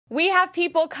We have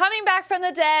people coming back from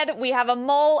the dead. We have a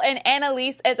mole, and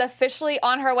Annalise is officially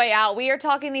on her way out. We are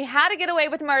talking the How to Get Away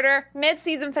with Murder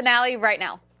mid-season finale right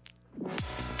now.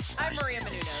 I'm Maria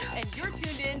Menounos, and you're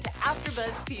tuned in to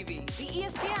AfterBuzz TV, the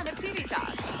ESPN of TV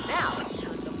talk. Now,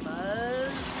 the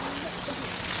buzz.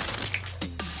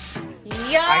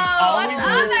 Yo,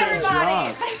 What's up,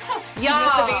 everybody? Yo, You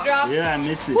missed the beat drop? Yeah, I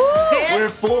missed it. This We're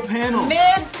full panel.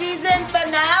 mid-season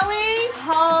finale.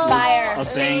 Fire. A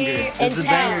banger. It's a Intense.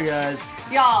 banger, guys.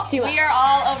 Y'all, Too we are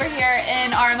all over here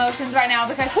in our emotions right now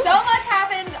because so much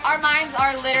happened. Our minds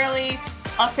are literally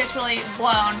officially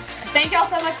blown. Thank y'all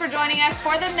so much for joining us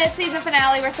for the mid-season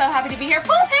finale. We're so happy to be here.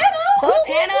 Full panel! Full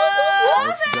panel.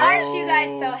 Let's go. Aren't you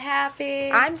guys so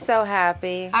happy? I'm so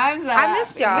happy. I'm so I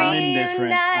missed y'all. I'm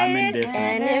indifferent. I'm indifferent.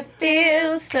 And it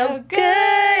feels so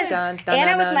good. Dun, dun,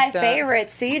 Anna dun, was dun, my dun. favorite,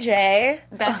 CJ.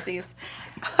 Besties.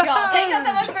 Y'all, thank you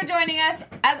so much for joining us.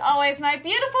 As always, my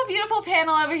beautiful, beautiful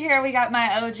panel over here. We got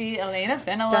my OG, Elena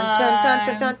Fenelon. Dun, dun,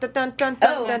 dun, dun, dun, dun, dun,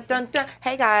 Oh. dun, dun, dun.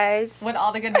 Hey guys. With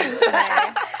all the good news today,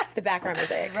 The background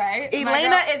music. right? My Elena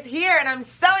girl- is here and I'm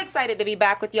so excited to be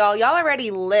back with y'all. Y'all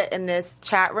already lit in this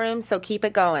chat room, so keep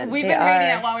it going. We've They been reading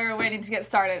are. it while we were waiting to get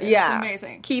started. Yeah. It's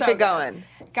amazing. Keep So it going. good.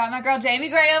 Got my girl Jamie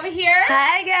Gray over here.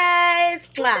 Hi, guys.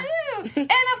 Mwah. Woo.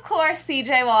 And of course,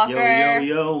 CJ Walker.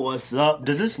 Yo, what's up?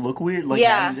 Does this look weird? Like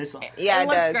Yeah. having this on? Yeah, It it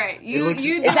looks does. great. You looks- do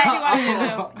Is what that- you want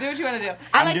to do. Do what you want to do.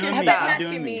 I I'm like doing your me. stuff. I'm Not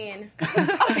doing too me. mean.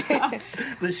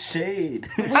 The shade.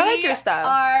 I like your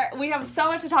stuff. We have so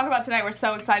much to talk about tonight. We're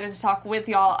so excited to talk with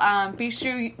y'all. Be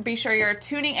sure you're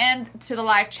tuning in to the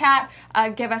live chat.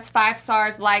 Give us 5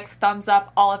 stars, likes, thumbs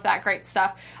up, all of that great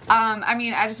stuff.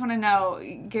 I just want to know.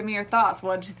 Give me your thoughts.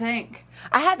 What did you think?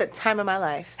 I had the time of my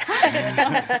life.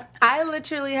 I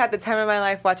literally had the time of my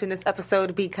life watching this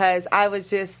episode because I was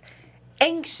just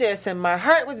anxious and my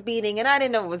heart was beating and I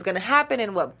didn't know what was going to happen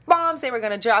and what bombs they were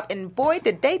going to drop. And boy,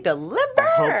 did they deliver. I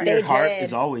hope your They heart did.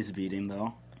 is always beating,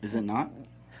 though. Is it not?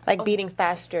 Like beating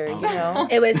faster, you know?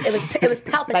 It was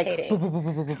palpitating.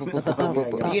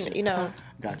 you know,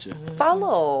 Gotcha.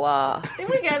 follow. We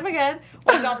good.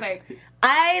 What did y'all think?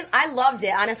 I loved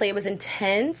it. Honestly, it was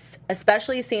intense,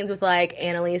 especially scenes with like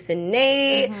Annalise and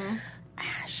Nate.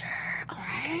 Asher. Oh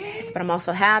my goodness. But I'm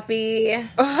also happy. I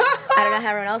don't know how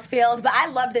everyone else feels, but I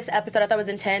loved this episode. I thought it was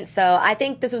intense. So I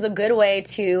think this was a good way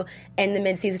to end the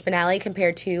mid-season finale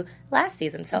compared to last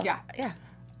season. So Yeah.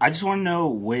 I just want to know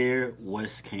where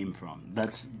Wes came from.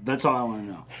 That's all I want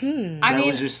to know. I That mean,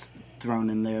 was just thrown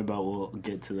in there, but we'll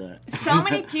get to that. so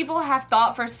many people have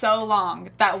thought for so long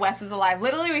that Wes is alive.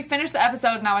 Literally, we finished the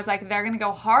episode and I was like, they're going to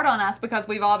go hard on us because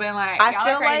we've all been like, I y'all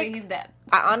feel are crazy, like- he's dead.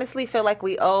 I honestly feel like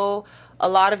we owe a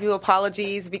lot of you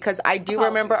apologies because I do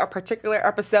remember a particular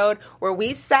episode where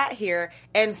we sat here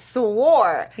and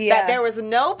swore that there was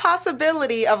no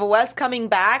possibility of Wes coming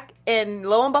back, and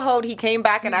lo and behold, he came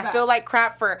back, and I feel like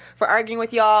crap for arguing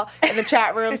with y'all in the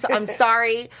chat room, so I'm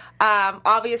sorry.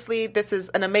 Obviously, this is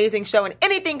an amazing show, and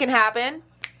anything can happen,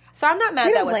 so I'm not mad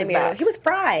We that don't Wes blame is you. back. He was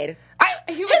fried.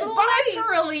 He His was body-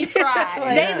 literally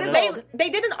fried. They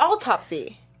did an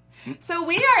autopsy. So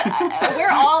we're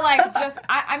all like just,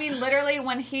 I mean, literally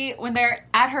when they're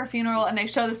at her funeral and they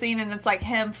show the scene and it's like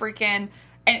him freaking,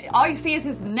 and all you see is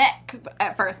his neck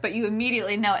at first, but you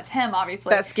immediately know it's him,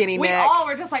 obviously. That skinny we neck. We all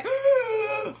were just like,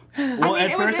 Well,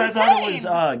 it at was first I thought it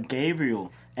insane. was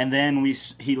Gabriel. And then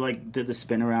he like did the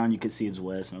spin around. You could see his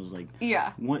Wes, and I was like,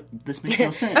 Yeah. what? This makes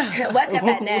no sense." Wes got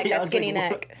that neck, Yeah, I that was skinny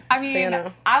like, neck. I mean, So, you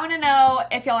know. I want to know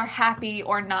if y'all are happy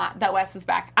or not that Wes is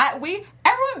back.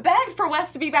 Everyone begged for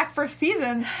Wes to be back for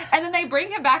seasons, and then they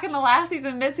bring him back in the last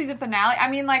season, mid-season finale. I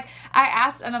mean, like, I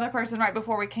asked another person right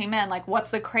before we came in, like, what's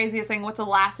the craziest thing? What's the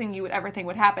last thing you would ever think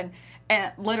would happen?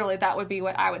 And literally, that would be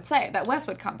what I would say, that Wes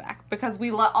would come back, because we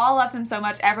all loved him so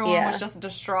much. Everyone Yeah. was just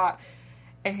distraught.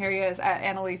 And here he is at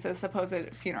Annalise's supposed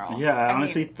funeral. Yeah, I mean,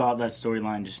 honestly thought that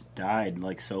storyline just died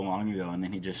like so long ago, and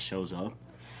then he just shows up.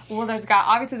 well, there's got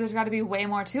to be way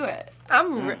more to it.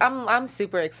 I'm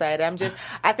super excited.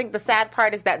 I think the sad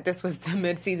part is that this was the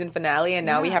mid-season finale, and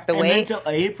now we have to And wait. then till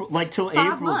April, 5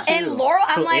 April months. too. And Laurel,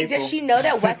 I'm Till like, April. does she know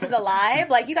that Wes is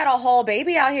alive? Like, you got a whole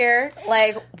baby out here.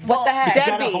 Like, what the heck? You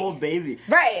got a Debbie. whole baby,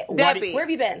 Right. Why do- Debbie. Where have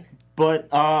you been? But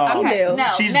Okay, knew? no,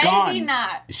 she's maybe gone.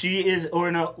 not. She is, or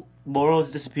no,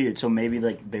 Laurel's disappeared. So maybe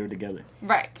like they were together.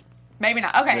 Right. Maybe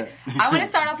not. Okay. Yeah. I want to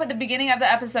start off with the beginning of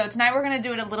the episode. Tonight we're going to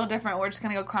do it a little different. We're just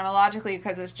going to go chronologically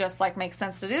because it's just like makes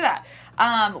sense to do that.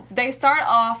 They start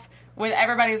off with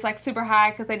everybody's like super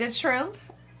high because they did shrooms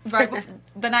right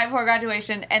the night before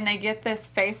graduation, and they get this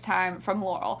FaceTime from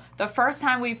Laurel. The first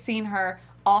time we've seen her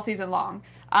all season long.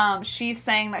 she's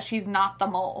saying that she's not the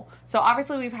mole. So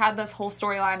obviously we've had this whole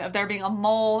storyline of there being a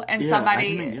mole and I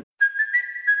somebody. didn't get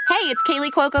Hey, it's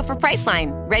Kaylee Cuoco for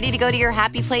Priceline. Ready to go to your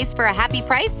happy place for a happy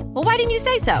price? Well, why didn't you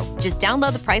say so? Just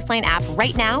download the Priceline app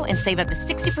right now and save up to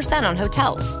 60% on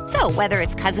hotels. So whether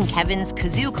it's Cousin Kevin's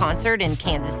Kazoo Concert in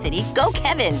Kansas City, go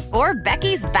Kevin, or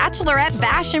Becky's Bachelorette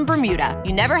Bash in Bermuda,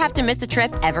 you never have to miss a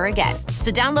trip ever again.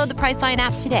 So download the Priceline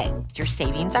app today. Your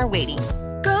savings are waiting.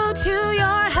 Go to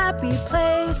your happy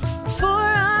place for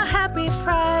a happy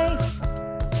price.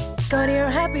 Go to your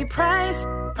happy price,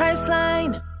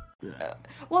 Priceline.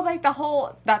 Well, like that's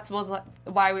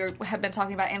why we have been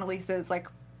talking about Annalise's like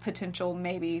potential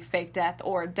maybe fake death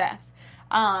or death.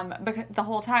 Because the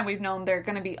whole time we've known they're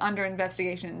going to be under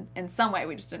investigation in some way.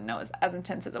 We just didn't know as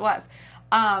intense as it was.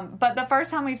 But the first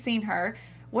time we've seen her,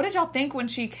 what did y'all think when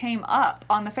she came up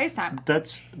on the FaceTime?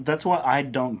 That's what I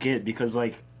don't get, because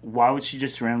like, why would she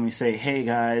just randomly say, "Hey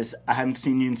guys, I haven't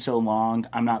seen you in so long.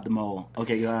 I'm not the mole."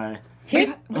 Okay, guy.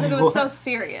 Because it was so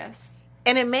serious.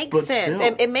 And it makes sense.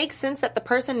 Still. It makes sense that the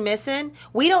person missing,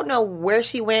 we don't know where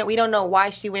she went. We don't know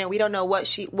why she went. We don't know what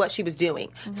she was doing.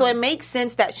 Mm-hmm. So it makes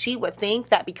sense that she would think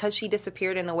that because she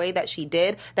disappeared in the way that she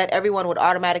did, that everyone would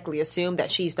automatically assume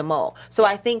that she's the mole. So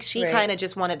I think she kind of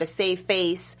just wanted to save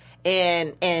face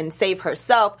and save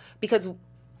herself, because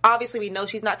obviously we know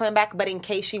she's not coming back, but in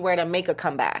case she were to make a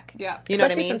comeback. Yeah. Especially You know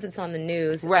what I mean? since it's on the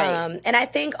news. Right. And I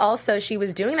think also she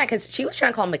was doing that because she was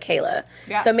trying to call Michaela.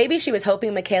 Yeah. So maybe she was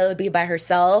hoping Michaela would be by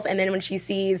herself, and then when she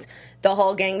sees the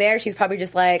whole gang there, she's probably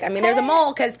just like, I mean, there's a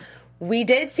mole, because we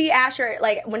did see Asher,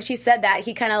 like, when she said that,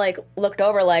 he kind of, like, looked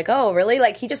over like, oh, really?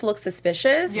 Like, he just looks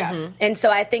suspicious. Yeah. Mm-hmm. And so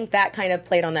I think that kind of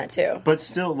played on that, too. But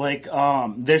still, like,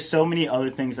 there's so many other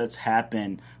things that's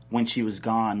happened when she was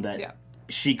gone that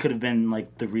she could have been,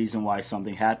 like, the reason why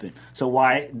something happened. So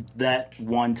why that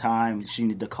one time she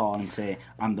needed to call and say,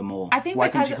 "I'm the mole"? I think why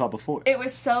because couldn't she call before? It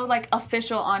was so, like,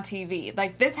 official on TV.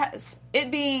 Like,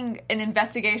 it being an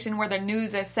investigation where the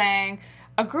news is saying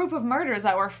a group of murders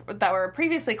that were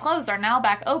previously closed are now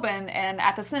back open, and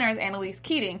at the center is Annalise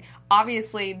Keating.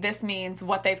 Obviously, this means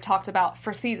what they've talked about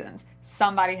for seasons.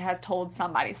 Somebody has told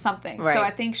somebody something. Right. So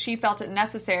I think she felt it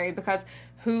necessary, because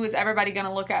who is everybody going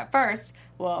to look at first?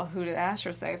 Well, who did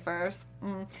Asher say first?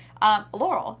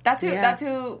 Laurel. That's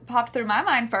who popped through my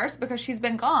mind first, because she's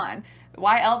been gone.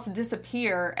 Why else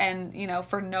disappear and,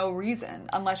 for no reason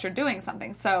unless you're doing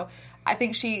something? So I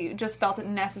think she just felt it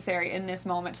necessary in this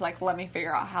moment to, like, let me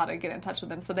figure out how to get in touch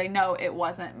with them so they know it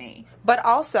wasn't me. But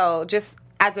also, just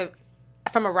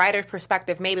from a writer's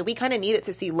perspective, maybe we kind of needed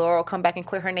to see Laurel come back and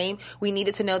clear her name. We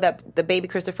needed to know that the baby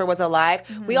Christopher was alive.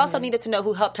 Mm-hmm. We also needed to know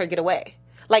who helped her get away.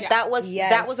 Like, that was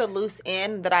a loose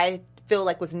end that I feel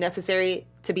like was necessary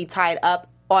to be tied up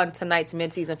on tonight's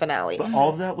mid-season finale. But all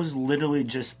of that was literally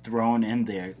just thrown in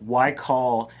there. Why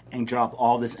call and drop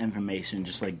all this information,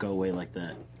 just, like, go away like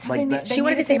that? Like that. She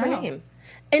wanted to say her name.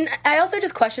 And I also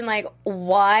just question, like,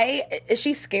 why is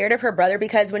she scared of her brother?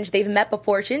 Because when they've met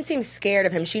before, she didn't seem scared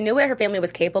of him. She knew what her family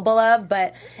was capable of,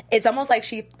 but it's almost like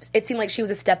it seemed like she was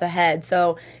a step ahead.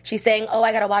 So she's saying, oh,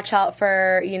 I got to watch out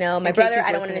for, my brother.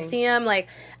 I don't want him to see him. Like,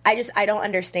 I don't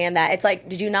understand that. It's like,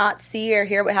 did you not see or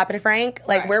hear what happened to Frank?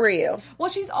 Like, where were you? Well,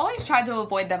 she's always tried to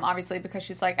avoid them, obviously, because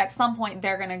she's like, at some point,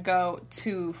 they're going to go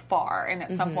too far. And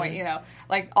at some point,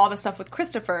 like all the stuff with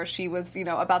Christopher, she was,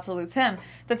 about to lose him.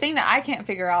 The thing that I can't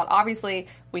figure out, obviously,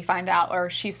 we find out,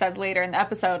 or she says later in the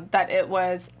episode, that it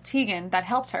was Tegan that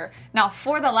helped her. Now,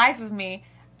 for the life of me,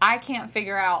 I can't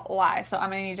figure out why, so I'm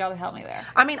going to need y'all to help me there.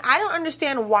 I mean, I don't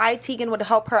understand why Tegan would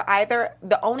help her either.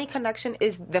 The only connection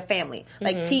is the family.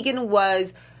 Like, Tegan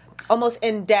was almost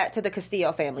in debt to the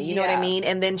Castillo family, you know what I mean?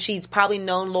 And then she's probably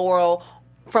known Laurel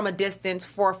from a distance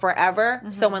for forever.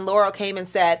 Mm-hmm. So when Laurel came and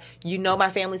said, my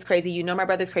family's crazy, my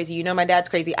brother's crazy, my dad's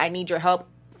crazy, I need your help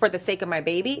for the sake of my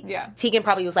baby, Tegan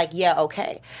probably was like, yeah,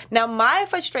 okay. Now, my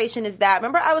frustration is that,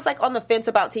 remember, I was like on the fence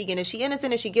about Tegan. Is she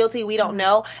innocent? Is she guilty? We don't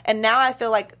know. And now I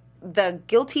feel like the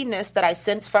guiltiness that I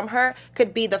sense from her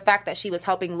could be the fact that she was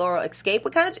helping Laurel escape,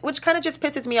 which kind of just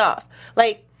pisses me off.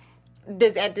 Like,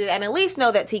 did Annalise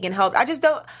know that Tegan helped? I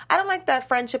don't like that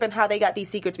friendship and how they got these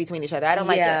secrets between each other. I don't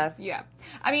like that. Yeah.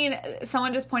 I mean,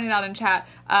 someone just pointed out in chat,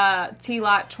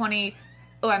 T-Lot 20,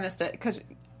 I missed it,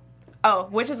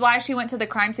 which is why she went to the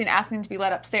crime scene asking to be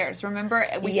let upstairs. Remember,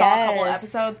 we saw a couple of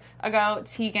episodes ago,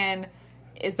 Tegan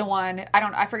is the one,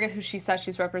 I forget who she says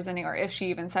she's representing, or if she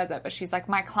even says it, but she's like,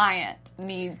 this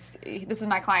is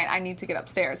my client, I need to get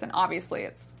upstairs. And obviously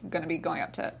it's going to be going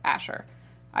up to Asher.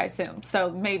 I assume. So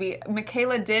maybe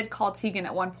Michaela did call Tegan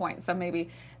at one point, so maybe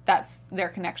that's their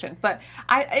connection. But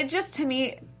it just, to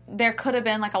me, there could have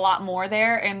been like a lot more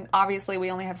there, and obviously we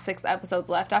only have 6 episodes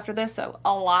left after this, so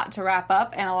a lot to wrap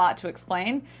up and a lot to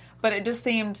explain. But it just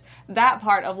seemed, that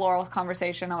part of Laurel's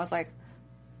conversation, I was like,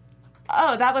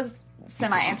 oh, that was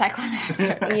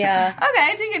semi-anticlimactic. Yeah.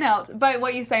 Okay, Tegan helped. But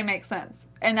what you say makes sense.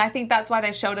 And I think that's why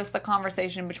they showed us the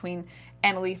conversation between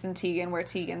Annalise and Tegan, where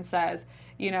Tegan says,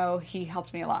 he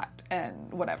helped me a lot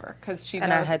and whatever, because she knows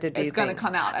I had to do it's going to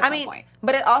come out at some point.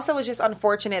 But it also was just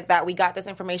unfortunate that we got this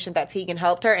information that Tegan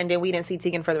helped her, and then we didn't see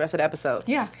Tegan for the rest of the episode.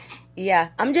 Yeah. Yeah.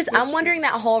 I'm wondering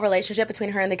that whole relationship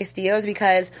between her and the Castillos,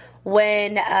 because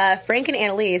when Frank and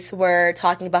Annalise were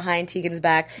talking behind Tegan's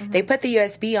back, they put the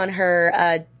USB on her,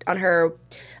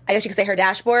 I guess you could say her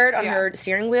dashboard, on her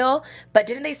steering wheel. But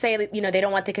didn't they say that, they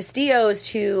don't want the Castillos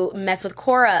to mess with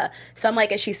Cora? So I'm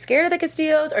like, is she scared of the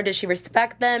Castillos, or does she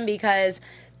respect them? Because,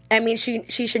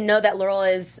 she should know that Laurel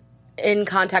is in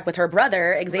contact with her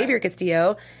brother, Xavier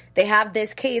Castillo. They have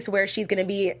this case where she's going to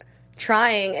be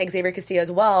trying Xavier Castillo as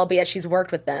well, but yet she's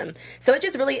worked with them. So it's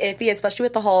just really iffy, especially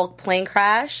with the whole plane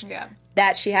crash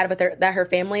that she had with that her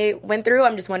family went through.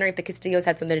 I'm just wondering if the Castillos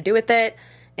had something to do with it.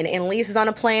 And Annalise is on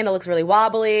a plane that looks really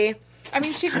wobbly.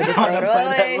 She could have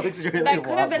that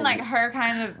could have been like her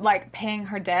kind of like paying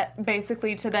her debt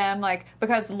basically to them, like,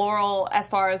 because Laurel, as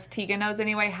far as Tegan knows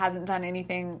anyway, hasn't done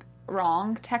anything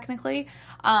wrong technically.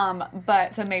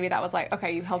 But so maybe that was like,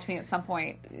 okay, you helped me at some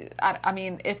point.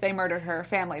 If they murdered her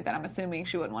family, then I'm assuming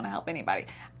she wouldn't want to help anybody.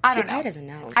 I don't know. She doesn't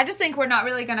know. I just think we're not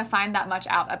really going to find that much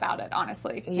out about it,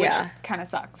 honestly. Yeah. Which kind of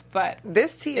sucks. But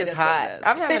this tea is hot.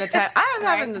 I'm having a time. I am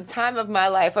having the time of my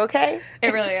life. Okay,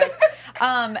 it really is.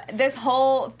 This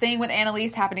whole thing with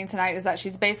Annalise happening tonight is that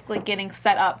she's basically getting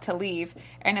set up to leave,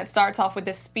 and it starts off with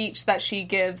this speech that she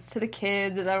gives to the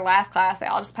kids in their last class. They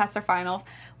all just passed their finals,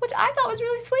 which I thought was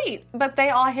really sweet, but they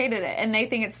all hated it, and they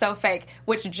think it's so fake,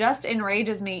 which just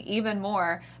enrages me even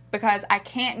more, because I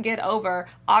can't get over,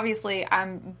 obviously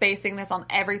I'm basing this on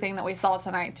everything that we saw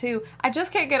tonight too, I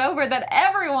just can't get over that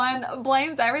everyone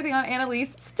blames everything on Annalise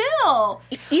still.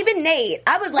 Even Nate.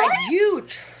 I was like, you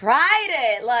tried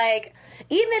it. Like,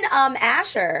 even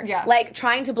Asher. Yeah. Like,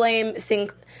 trying to blame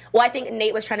Well, I think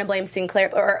Nate was trying to blame Sinclair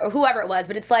or whoever it was,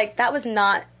 but it's like, that was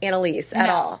not Annalise at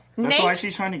all. That's why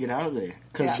she's trying to get out of there.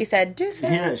 Cause she said, deuces.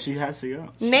 Yeah, she has to go.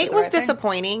 Nate was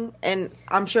disappointing, and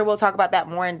I'm sure we'll talk about that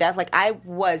more in depth. Like, I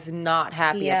was not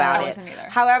happy about it. I wasn't either.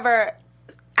 However,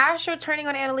 Asher turning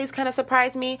on Annalise kind of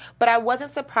surprised me, but I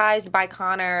wasn't surprised by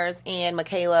Connor's and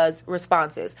Michaela's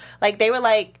responses. Like, they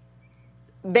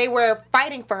were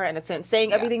fighting for her in a sense,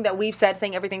 saying everything that we've said,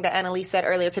 saying everything that Annalise said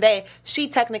earlier today. She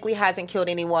technically hasn't killed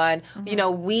anyone.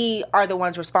 We are the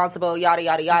ones responsible, yada,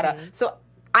 yada, yada. So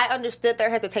I understood their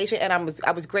hesitation, and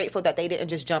I was grateful that they didn't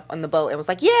just jump on the boat and was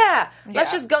like,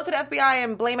 let's just go to the FBI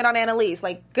and blame it on Annalise.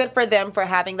 Like, good for them for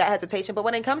having that hesitation. But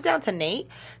when it comes down to Nate,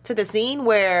 to the scene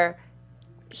where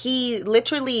he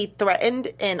literally threatened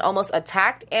and almost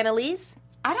attacked Annalise,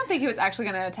 I don't think he was actually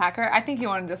going to attack her. I think he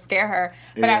wanted to scare her.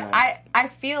 But I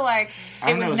feel like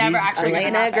it was never actually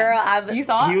going to happen. Girl, you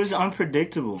thought? He was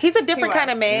unpredictable. He's a different kind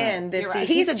of man this season.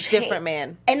 He's a different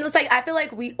man. And it's like, I feel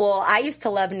like I used to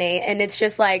love Nate, and it's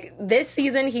just like, this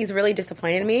season, he's really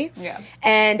disappointed me. Yeah.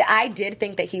 And I did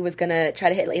think that he was going to try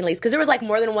to hit Annalise, because there was like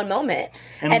more than one moment.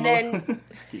 And then,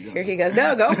 here he goes.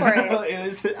 No, go for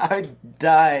it. I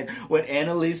died when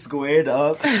Annalise squared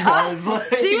up. I was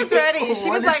like, she was ready. She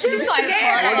was like,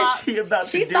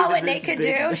 she saw what Nate could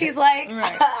do. She's like,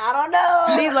 I don't know.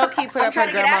 She low-key put up her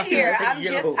grandma here.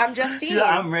 I'm Justine.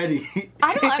 I'm ready.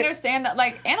 I don't understand that.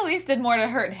 Like, Annalise did more to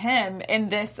hurt him in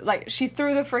this. Like, she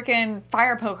threw the freaking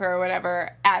fire poker or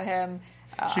whatever at him.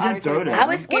 She didn't throw it. I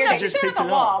was scared. Well, no, she threw it at the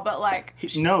wall, but like...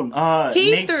 He Nate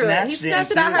threw it. He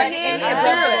snatched it out of her hand and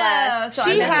broke the glass.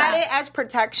 She had it as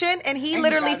protection, and he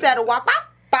literally said, wop, wop,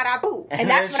 ba-da-boo. And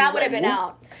that's when I would have been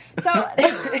out. So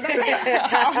it's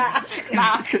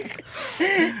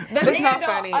not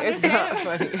funny. It's not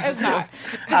funny. It's not.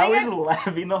 I was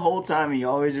laughing the whole time, and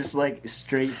y'all were just like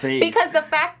straight face. Because the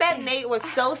fact that Nate was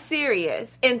so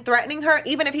serious in threatening her,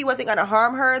 even if he wasn't going to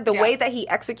harm her, the way that he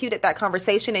executed that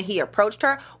conversation and he approached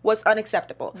her was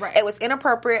unacceptable. Right. It was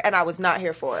inappropriate, and I was not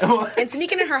here for it. And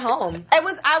sneaking in her home. I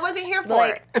I wasn't here for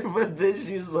it. But then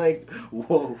she was like,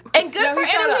 whoa. And good for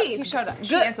He Annalise. showed up. She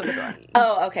Good. answered the door.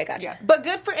 Oh, okay, gotcha. Yeah. But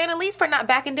good for Annalise for not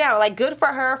backing down. Like, good for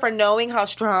her for knowing how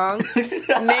strong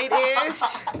Nate is.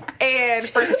 And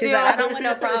for She's still... like, I don't want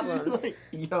no problems. Like,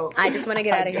 yo, I just want to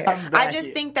get out of here. I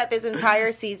just think that this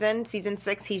entire season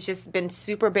 6, he's just been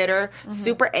super bitter,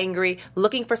 super angry,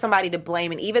 looking for somebody to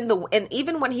blame. And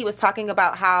even when he was talking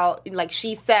about how like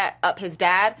she set up his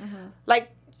dad,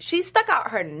 like she stuck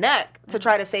out her neck to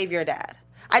try to save your dad.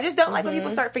 I just don't like when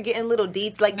people start forgetting little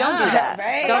deeds. Like, don't do that.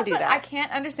 Right? Don't That's do what that. I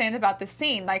can't understand about this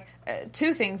scene. Like,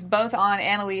 two things, both on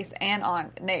Annalise and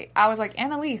on Nate. I was like,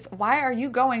 Annalise, why are you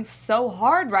going so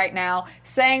hard right now,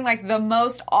 saying like the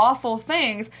most awful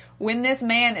things when this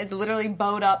man is literally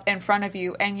bowed up in front of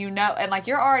you, and you know, and like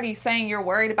you're already saying you're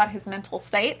worried about his mental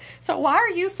state. So why are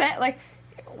you saying like?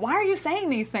 Why are you saying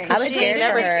these things? I was It scared didn't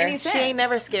of make her. any She sense. ain't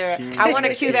never scared. I want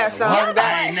to cue that song I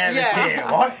back. ain't never Yes.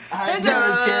 scared. What? I ain't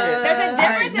never scared. There's a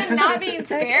difference in not being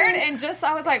scared and just,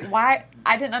 I was like, why?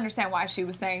 I didn't understand why she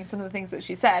was saying some of the things that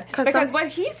she said. Because what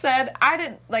he said, I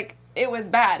didn't, like, it was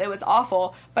bad. It was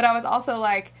awful. But I was also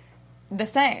like, the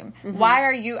same. Why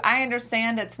are you, I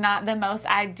understand it's not the most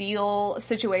ideal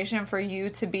situation for you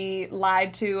to be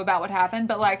lied to about what happened,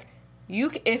 but like,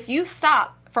 if you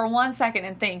stop for 1 second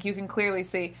and think, you can clearly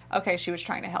see, okay, she was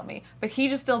trying to help me. But he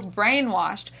just feels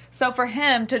brainwashed. So for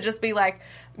him to just be like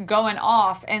going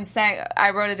off and saying, I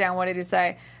wrote it down, what did he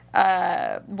say?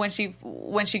 When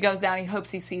she goes down, he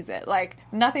hopes he sees it. Like,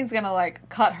 nothing's gonna like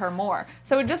cut her more.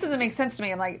 So it just doesn't make sense to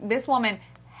me. I'm like, this woman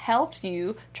helped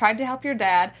you, tried to help your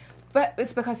dad, but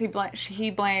it's because he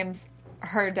blames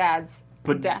her dad's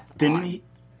death on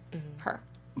her.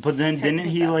 But then didn't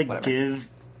he death, like whatever. give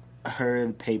her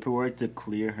the paperwork to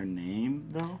clear her name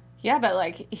though? Yeah, but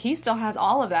like he still has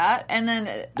all of that, and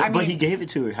then But he gave it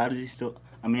to her. How does he still?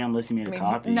 I mean, unless he made a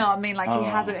copy. No, I mean like he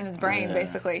has it in his brain yeah.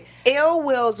 basically. Ill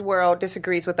Will's World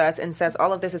disagrees with us and says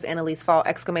all of this is Annalise's fault! !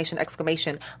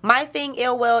 My thing,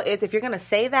 Ill Will, is if you're gonna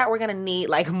say that, we're gonna need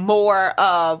like more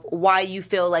of why you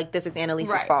feel like this is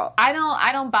Annalise's fault. I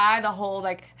don't buy the whole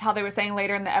like how they were saying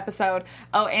later in the episode.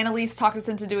 Oh, Annalise talked us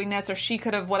into doing this, or she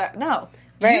could have whatever. No,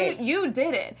 Right. You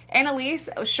did it, Annalise.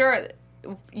 Sure,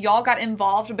 y'all got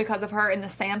involved because of her, and the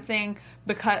Sam thing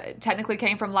because technically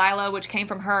came from Lila, which came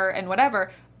from her, and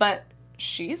whatever. But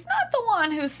she's not the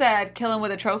one who said kill him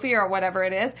with a trophy or whatever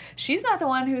it is. She's not the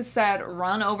one who said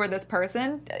run over this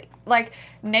person. Like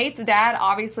Nate's dad,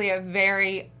 obviously a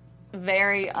very,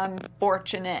 very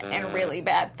unfortunate and really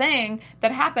bad thing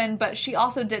that happened, but she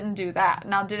also didn't do that.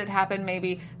 Now, did it happen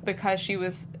maybe because she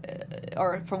was,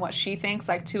 or from what she thinks,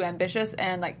 like too ambitious,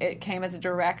 and like it came as a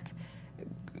direct,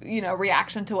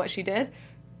 reaction to what she did?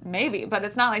 Maybe, but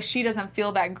it's not like she doesn't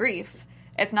feel that grief.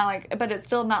 It's not like, but it's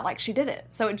still not like she did it.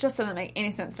 So it just doesn't make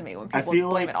any sense to me when people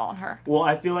blame it all on her. Well,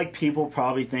 I feel like people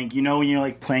probably think, when you're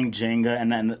like playing Jenga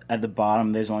and then at the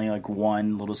bottom there's only like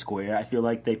one little square. I feel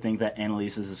like they think that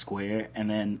Annalise is a square, and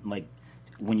then like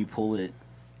when you pull it,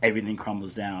 everything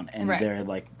crumbles down, and they're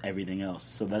like everything else.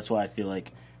 So that's why I feel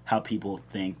like how people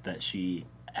think that she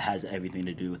has everything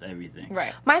to do with everything.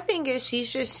 Right. My thing is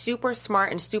she's just super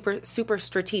smart and super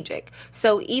strategic.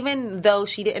 So even though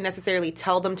she didn't necessarily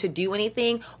tell them to do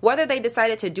anything, whether they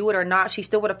decided to do it or not, she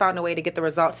still would have found a way to get the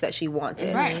results that she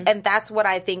wanted. Right. And that's what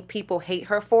I think people hate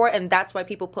her for, and that's why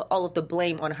people put all of the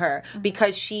blame on her,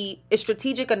 because she is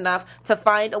strategic enough to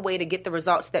find a way to get the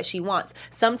results that she wants.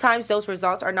 Sometimes those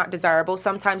results are not desirable.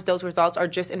 Sometimes those results are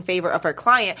just in favor of her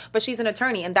client, but she's an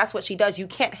attorney, and that's what she does. You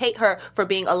can't hate her for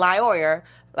being a liar.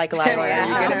 Like a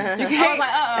liar. You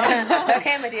can't,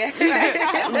 Okay, my dear.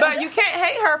 but you can't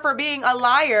hate her for being a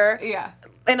liar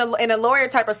in a lawyer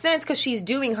type of sense, because she's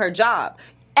doing her job.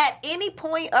 At any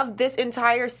point of this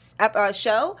entire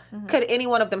show, could any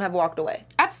one of them have walked away?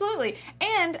 Absolutely.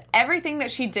 And everything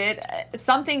that she did,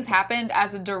 some things happened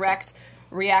as a direct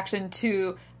reaction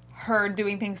to her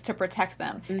doing things to protect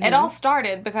them. It all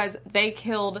started because they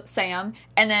killed Sam,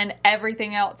 and then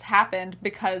everything else happened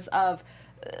because of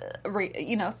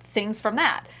things from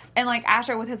that. And like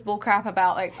Asher with his bullcrap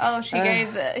about like, oh,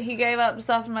 he gave up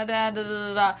stuff to my dad, da, da,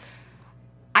 da, da.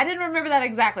 I didn't remember that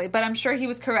exactly, but I'm sure he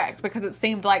was correct because it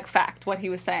seemed like fact what he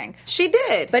was saying. She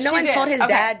did. But no She one did. told his Okay.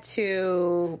 dad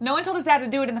to... No one told his dad to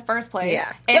do it in the first place.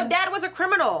 Yeah. And Your dad was a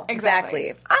criminal.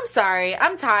 Exactly. I'm sorry.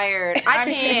 I'm tired. I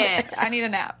can't. I need a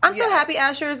nap. I'm so Yeah. happy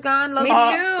Asher is gone. Love Me you. too.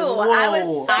 I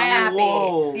was so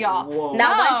happy. Y'all.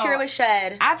 Not No. one tear was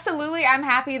shed. Absolutely, I'm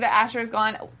happy that Asher is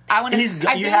gone. I want to.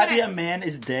 You happy a man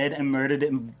is dead and murdered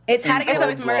him? It's How to Get Away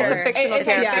with Murder. It's a fictional It's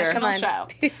character. a fictional Come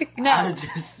show. on. No, I'm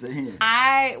just saying.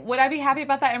 I would I be happy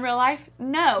about that in real life?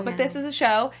 No, but this is a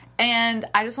show, and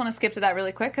I just want to skip to that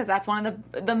really quick because that's one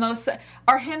of the most,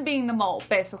 or him being the mole,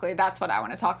 basically. That's what I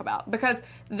want to talk about because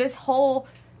the whole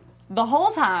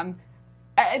time,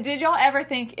 did y'all ever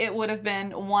think it would have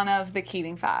been one of the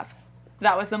Keating Five?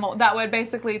 That was the mole. That would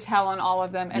basically tell on all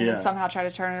of them and then somehow try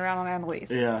to turn it around on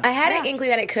Annalise. I had an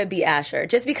inkling that it could be Asher,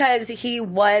 just because he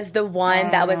was the one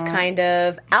that was kind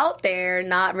of out there,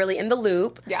 not really in the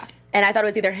loop. Yeah. And I thought it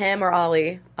was either him or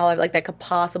Ollie. Olive, like, that could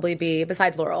possibly be,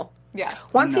 besides Laurel. Yeah.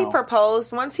 Once he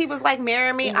proposed, once he was like,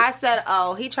 marry me, I said,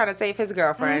 oh, he trying to save his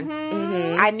girlfriend.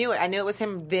 I knew it. I knew it was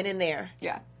him then and there.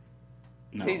 Yeah.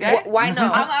 No. CJ? Why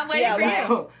no? I'm waiting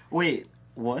for you. Wait,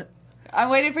 what? I'm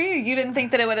waiting for you. You didn't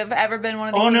think that it would have ever been one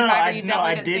of the King Five?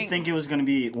 I did think it was going to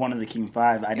be one of the King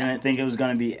Five. I didn't think it was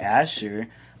going to be Asher.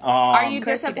 Are you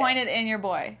disappointed in your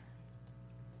boy?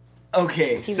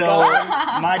 Okay, so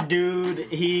my dude,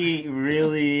 he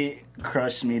really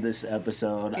crushed me this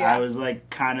episode. Yeah. I was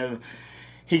like,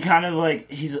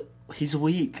 he's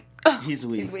weak. He's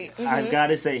weak. He's weak. I've got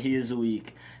to say, he is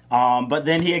weak. But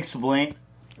then he explained.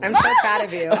 I'm so proud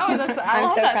of you. I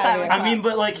love that silence. I mean,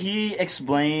 but like he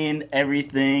explained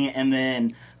everything, and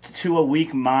then to a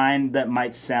weak mind that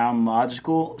might sound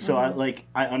logical. So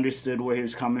I understood where he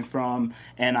was coming from,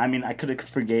 and I mean, I could have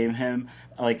forgave him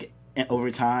like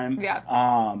over time.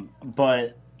 Yeah.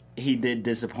 But he did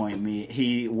disappoint me.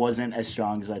 He wasn't as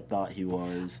strong as I thought he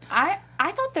was. I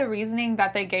thought the reasoning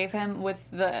that they gave him with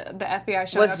the FBI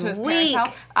showing Was up to his weak. parents'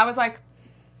 house, I was like,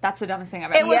 that's the dumbest thing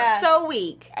I've ever It was heard. so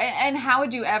weak. And how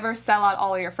would you ever sell out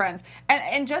all of your friends?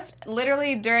 And just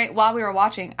literally while we were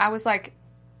watching, I was like,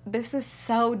 this is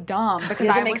so dumb because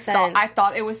Doesn't make sense. I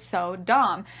thought it was so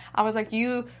dumb. I was like,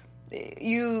 you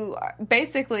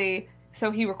basically. So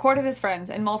he recorded his friends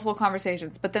in multiple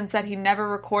conversations, but then said he never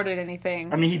recorded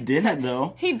anything. I mean, he didn't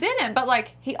though. He didn't, but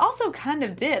like he also kind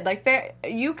of did. Like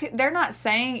they're not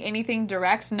saying anything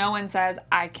direct. No one says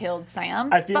I killed Sam,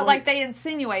 I feel but like they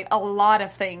insinuate a lot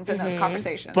of things in those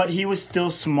conversations. But he was still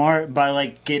smart by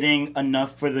like getting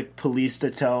enough for the police for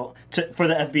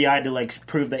the FBI to like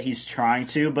prove that he's trying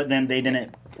to, but then they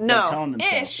didn't tell him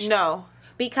themselves. No.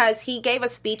 Because he gave a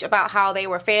speech about how they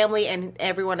were family and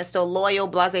everyone is still loyal,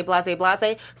 blase, blase,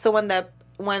 blase. So when the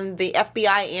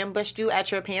FBI ambushed you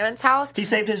at your parents' house, He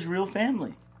saved his real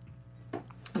family.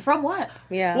 From what?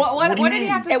 Yeah. What do you did he mean?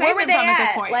 have to And say where were they at this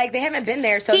at? point? Like, they haven't been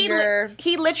there, so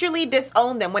he literally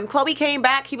disowned them. When Chloe came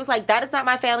back, he was like, that is not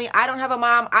my family. I don't have a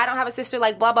mom. I don't have a sister,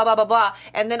 like blah, blah, blah, blah, blah.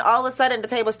 And then all of a sudden the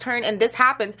tables turn and this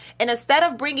happens. And instead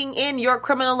of bringing in your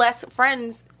criminal-less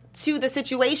friends to the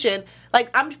situation, like,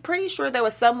 I'm pretty sure there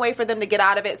was some way for them to get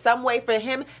out of it, some way for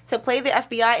him to play the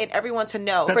FBI and everyone to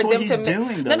know. That's for what them he's to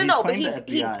doing, though. No, but He's playing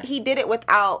the FBI. he did it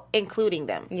without including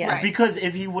them. Yeah. Right. Because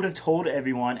if he would have told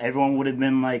everyone would have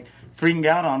been like freaking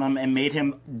out on him and made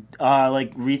him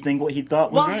like rethink what he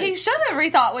thought was Well, right. he should have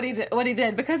rethought what he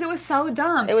did because it was so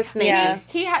dumb. It was sneaky. Yeah.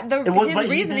 He had but his he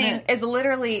reasoning didn't. is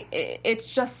literally it's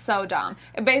just so dumb.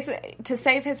 Basically, to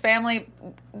save his family,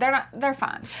 they're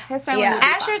fine. His family. Yeah. will be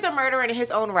Asher's fine. a murderer in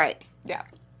his own right. Yeah.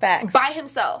 facts. By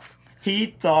himself. He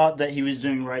thought that he was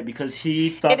doing right because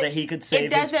he thought that he could save It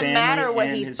doesn't his family matter what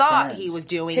and he his thought friends. he was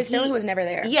doing. His family was never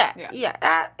there. Yeah.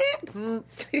 I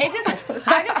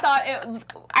just thought it.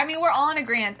 I mean, we're all in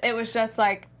agreement. It was just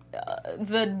like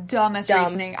the dumbest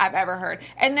reasoning I've ever heard.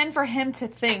 And then for him to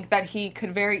think that he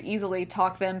could very easily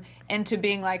talk them into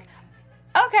being like,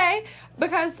 okay,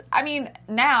 because I mean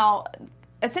now.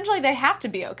 Essentially, they have to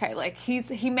be okay. Like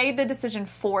he made the decision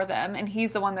for them, and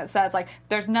he's the one that says like,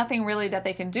 "There's nothing really that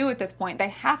they can do at this point. They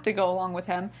have to go along with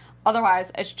him.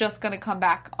 Otherwise, it's just going to come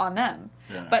back on them."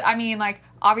 Yeah. But I mean, like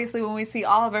obviously, when we see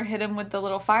Oliver hit him with the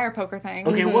little fire poker thing,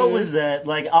 Okay, what was that?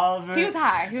 Like Oliver, he was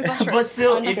high. He was on but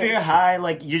still, if you're high,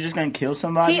 like you're just gonna kill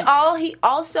somebody. He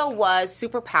also was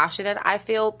super passionate, I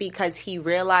feel, because he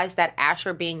realized that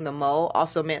Asher being the mole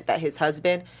also meant that his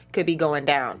husband could be going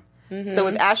down. So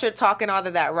with Asher talking all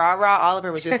of that rah-rah,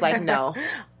 Oliver was just like, no,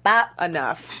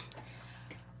 enough.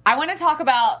 I want to talk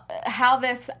about how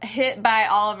this hit by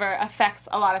Oliver affects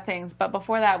a lot of things. But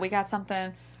before that, we got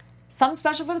something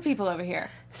special for the people over here.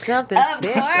 Something Of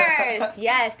special. course,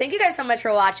 yes. Thank you guys so much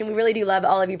for watching. We really do love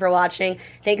all of you for watching.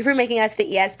 Thank you for making us the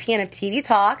ESPN of TV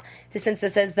Talk. Since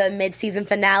this is the mid-season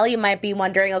finale, you might be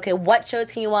wondering, okay, what shows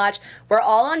can you watch? We're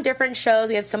all on different shows.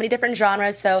 We have so many different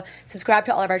genres, so subscribe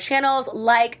to all of our channels,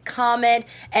 like, comment,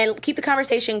 and keep the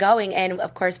conversation going. And,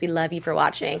 of course, we love you for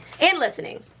watching and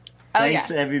listening. Oh, Thanks,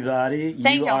 yes. everybody.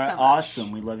 Thank you y'all are so much.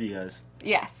 awesome. We love you guys.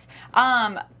 Yes.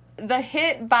 the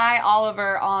hit by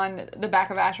Oliver on the back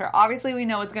of Asher, obviously we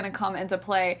know it's going to come into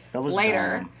play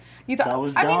later. Dumb. You thought? That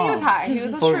was I mean, he dumb. was high. He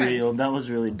was on For shrooms. real, that was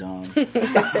really dumb. You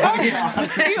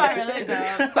are really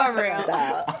dumb. For real.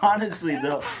 Honestly,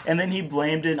 though. And then he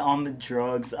blamed it on the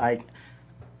drugs. I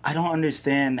don't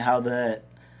understand how that...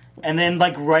 And then,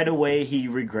 like, right away, he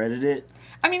regretted it.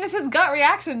 I mean, it's his gut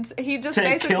reactions. He just To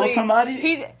basically kill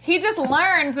somebody? He just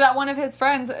learned that one of his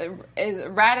friends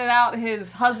ratted out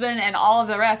his husband and all of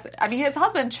the rest. I mean, his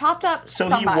husband chopped up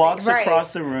somebody. He walks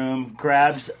across the room,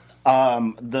 grabs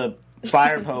the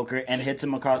fire poker, and hits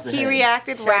him across the head. He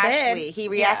reacted rashly. did. He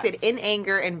reacted in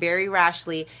anger and very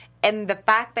rashly. And the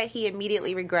fact that he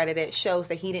immediately regretted it shows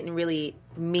that he didn't really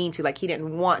mean to. Like, he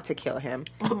didn't want to kill him.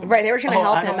 Right, they were trying to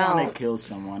help him I out. don't want to kill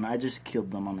someone. I just killed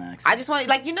them on accident. I just want,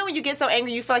 like, you know when you get so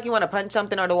angry you feel like you want to punch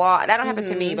something or the wall? That don't happen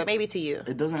to me, but maybe to you.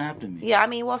 It doesn't happen to me. Yeah, I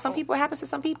mean, well, some people, it happens to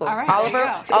some people. All right, there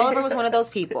you go. Oliver was one of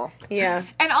those people. Yeah.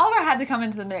 And Oliver had to come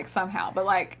into the mix somehow. But,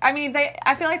 like, I mean,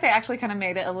 I feel like they actually kind of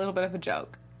made it a little bit of a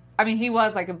joke. I mean, he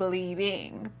was, like,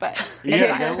 bleeding, but...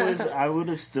 Yeah, I would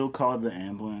have still called the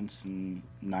ambulance and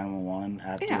 911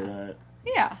 after that.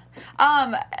 Yeah.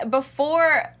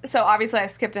 So obviously I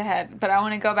skipped ahead, but I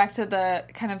want to go back to the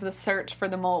kind of the search for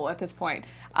the mole at this point.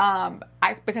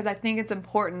 Because I think it's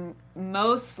important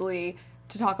mostly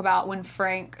to talk about when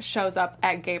Frank shows up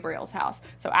at Gabriel's house.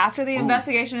 So after the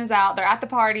investigation is out, they're at the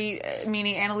party,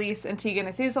 meaning Annalise and Tegan,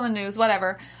 they see this on the news,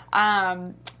 whatever.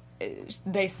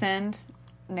 They send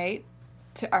Nate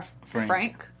to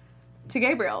Frank to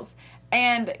Gabriel's.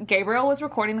 And Gabriel was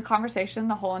recording the conversation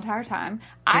the whole entire time.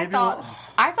 I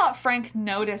thought Frank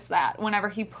noticed that whenever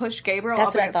he pushed Gabriel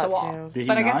up against the wall. Did he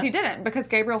but I guess not? he didn't, because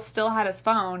Gabriel still had his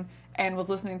phone and was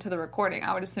listening to the recording.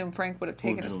 I would assume Frank would have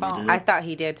taken his phone. I thought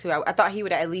he did, too. I thought he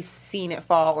would have at least seen it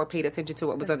fall or paid attention to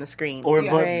what was on the screen.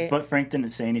 But Frank didn't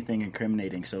say anything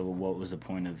incriminating, so what was the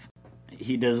point of...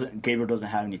 Gabriel doesn't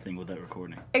have anything with that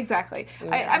recording. Exactly.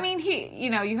 Yeah. I mean,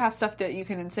 you have stuff that you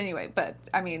can insinuate, but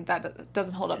I mean, that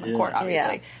doesn't hold up in court,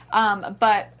 obviously. Yeah.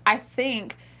 But I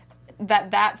think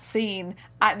that scene,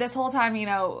 this whole time,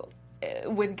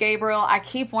 with Gabriel, I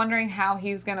keep wondering how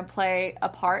he's going to play a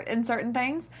part in certain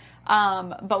things.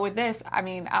 But with this, I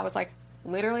mean, I was like,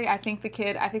 literally, I think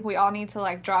we all need to,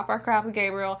 like, drop our crap with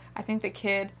Gabriel. I think the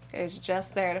kid is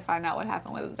just there to find out what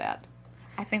happened with his dad.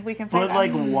 I think we can say that. But,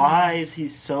 like, why is he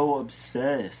so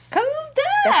obsessed? Because it's his dad.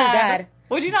 That's his dad.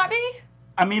 Would you not be?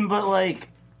 I mean, but, like...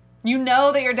 You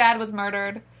know that your dad was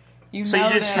murdered. You know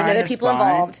the people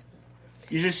involved.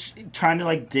 You're just trying to,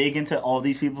 like, dig into all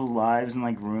these people's lives and,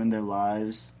 like, ruin their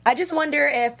lives. I just wonder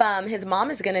if his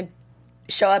mom is going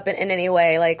to show up in any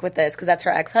way, like, with this, because that's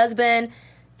her ex-husband.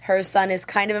 Her son is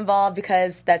kind of involved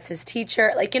because that's his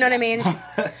teacher. Like, you know what I mean?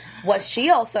 Was she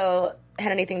also...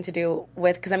 had anything to do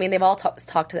with, because I mean they've all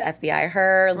talked to the FBI,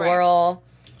 her, Laurel,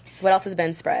 what else has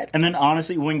been spread? And then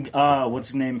honestly, when what's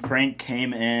his name, Frank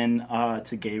came in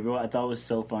to Gabriel, I thought it was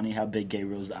so funny how big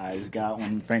Gabriel's eyes got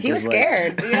when Frank was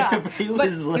scared. Yeah, he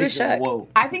was shook. Whoa.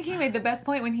 I think he made the best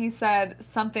point when he said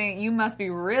something, you must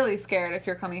be really scared if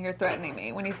you're coming here threatening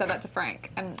me, when he said that to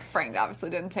Frank, and Frank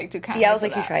obviously didn't take too kindly. I was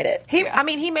like, he tried it. I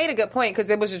mean, he made a good point, because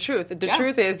it was the truth. The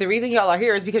truth is, the reason y'all are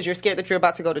here is because you're scared that you're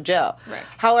about to go to jail. Right.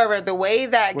 However, the way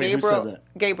that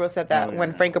Gabriel said that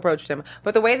when Frank approached him,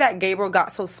 but the way that Gabriel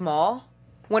got so small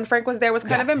when Frank was there was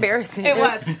kind of embarrassing. It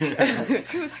was.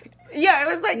 Yeah, it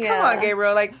was like, come on,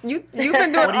 Gabriel. Like, you've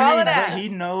been doing all of that. But he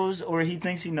knows, or he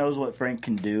thinks he knows what Frank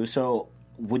can do, so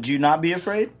would you not be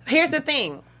afraid? Here's the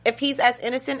thing. If he's as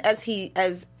innocent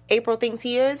as April thinks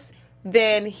he is,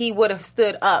 then he would have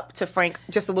stood up to Frank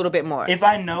just a little bit more. If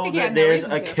I know that there's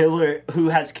a killer who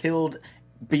has killed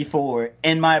before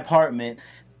in my apartment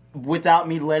without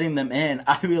me letting them in,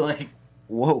 I'd be like,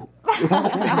 whoa. I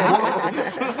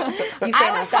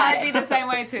would probably be the same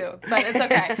way too, but it's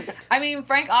okay. I mean,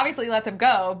 Frank obviously lets him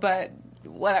go, but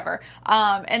whatever.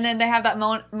 And then they have that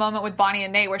moment with Bonnie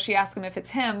and Nate where she asks him if it's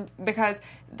him, because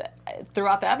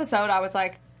throughout the episode I was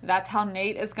like, that's how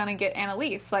Nate is going to get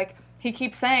Annalise. Like, he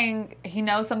keeps saying he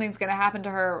knows something's going to happen to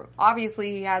her.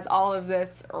 Obviously, he has all of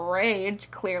this rage,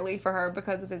 clearly, for her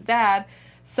because of his dad.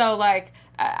 So, like,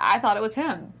 I thought it was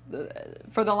him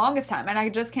for the longest time. And I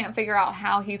just can't figure out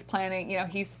how he's planning. You know,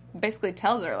 he basically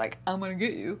tells her, like, I'm going to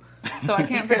get you. So I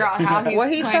can't figure out how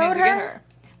he's planning to get her.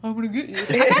 I'm going to get you.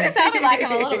 I kind of sounded like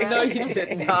him a little bit. No, you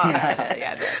did not.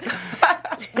 Yeah,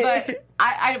 I did.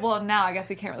 But, well, now I guess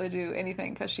he can't really do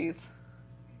anything because she's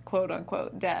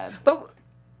quote-unquote dead. But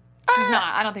she's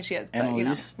not. I don't think she is, but,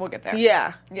 Annalise? we'll get there.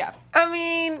 Yeah. Yeah. I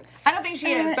mean, I don't think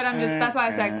she is, but that's why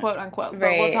I said quote-unquote.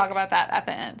 But we'll talk about that at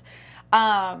the end.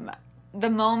 the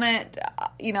moment,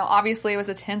 obviously it was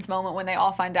a tense moment when they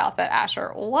all find out that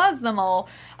Asher was the mole.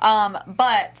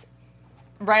 But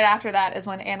right after that is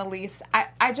when Annalise,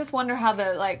 I just wonder how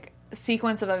the,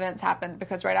 sequence of events happened,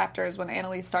 because right after is when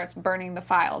Annalise starts burning the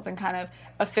files and kind of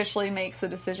officially makes the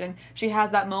decision. She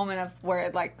has that moment of where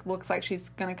it looks like she's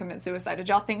going to commit suicide. Did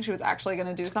y'all think she was actually going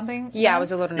to do something? Yeah, I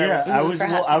was a little nervous.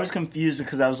 Yeah, I was confused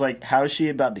because I was like, how is she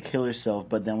about to kill herself?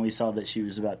 But then we saw that she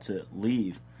was about to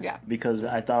leave. Yeah. Because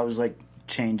I thought it was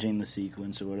changing the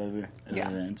sequence or whatever of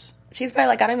events. She's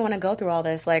probably I don't even want to go through all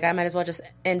this. I might as well just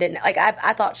end it.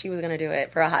 I thought she was going to do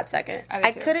it for a hot second.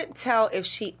 I couldn't tell if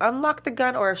she unlocked the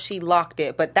gun or if she locked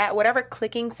it, but that whatever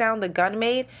clicking sound the gun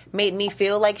made me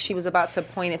feel like she was about to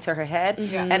point it to her head.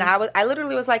 Mm-hmm. And I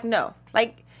literally was like, no.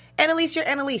 Annalise, you're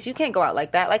Annalise. You can't go out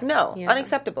like that. No. Yeah.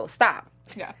 Unacceptable. Stop.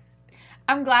 Yeah.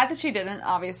 I'm glad that she didn't,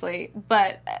 obviously.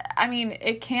 But,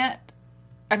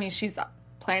 she's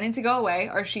planning to go away,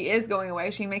 or she is going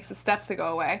away. She makes the steps to go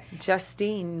away.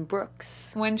 Justine Brooks.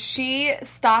 When she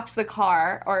stops the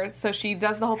car, so she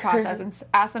does the whole process and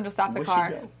asks them to stop the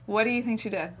car. What do you think she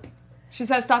did? She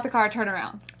said, stop the car, turn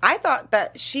around. I thought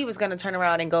that she was going to turn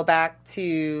around and go back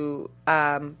to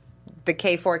the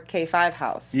K4, K5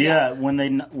 house. Yeah,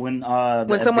 when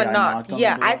someone knocked.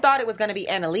 Yeah, I thought it was going to be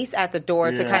Annalise at the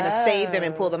door to kind of save them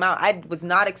and pull them out. I was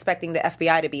not expecting the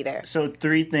FBI to be there. So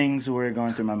 3 things were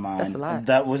going through my mind. That's a lot.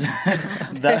 That was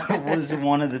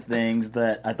one of the things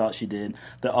that I thought she did.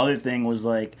 The other thing was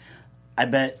I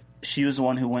bet she was the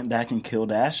one who went back and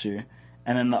killed Asher.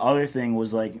 And then the other thing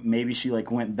was maybe she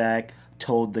went back,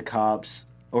 told the cops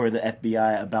or the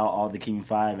FBI about all the King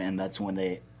 5, and that's when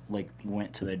they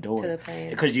went to their door. To the plane.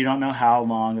 Because you don't know how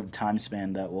long of a time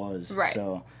span that was. Right.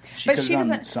 So she could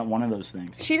have done one of those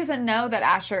things. She doesn't know that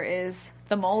Asher is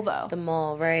the mole, though. The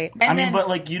mole, right. And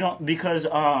you don't, because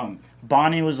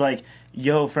Bonnie was like,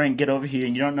 yo, Frank, get over here.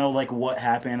 And you don't know, what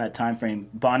happened in that time frame.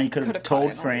 Bonnie could have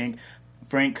told Frank.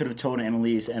 Frank could have told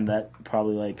Annalise, and that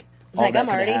probably, all that I'm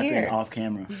could already happen here. Off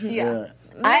camera. Yeah.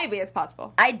 Maybe it's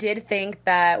possible. I did think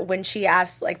that when she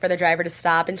asked for the driver to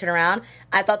stop and turn around,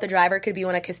 I thought the driver could be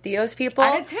one of Castillo's people.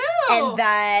 I did too. And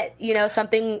that,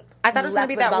 something I thought it was going to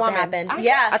be that woman.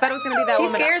 I thought it was going to be that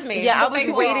woman. She scares me. Yeah,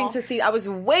 I was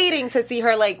waiting to see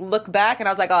her look back, and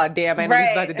I was like, oh damn, and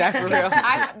she's about to die for real.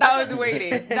 I was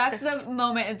waiting. That's the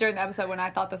moment during the episode when I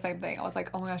thought the same thing. I was like,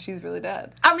 oh my gosh, she's really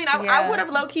dead. I would have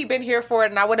low key been here for it,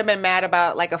 and I would have been mad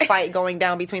about a fight going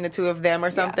down between the two of them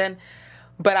or something. Yeah.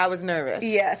 But I was nervous.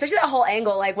 Yeah, especially that whole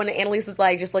angle, when Annalise was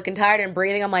just looking tired and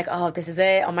breathing. I'm like, oh, this is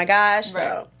it. Oh my gosh.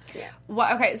 Right. So,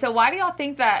 yeah. Okay, so why do y'all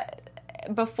think that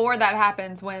before that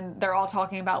happens, when they're all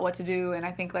talking about what to do, and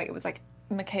I think it was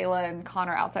Michaela and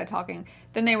Connor outside talking,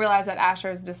 then they realize that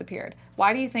Asher has disappeared.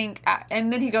 Why do you think?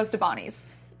 And then he goes to Bonnie's.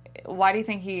 Why do you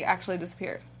think he actually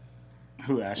disappeared?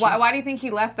 Who, Asher? Why do you think he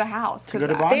left the house? To go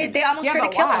to Bonnie's. They almost tried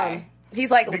to kill him. He's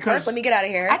first, let me get out of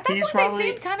here. At that point, they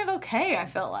seemed kind of okay, I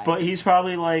feel like. But he's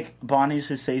probably Bonnie's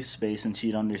his safe space, and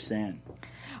she'd understand.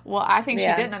 Well, I think she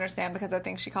didn't understand, because I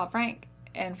think she called Frank,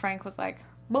 and Frank was like,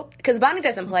 because Bonnie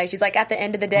doesn't play. She's at the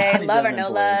end of the day, Bonnie love or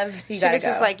no love, you she gotta was go.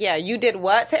 just yeah, you did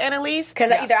what to Annalise?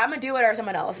 Because either I'm going to do it or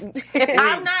someone else. If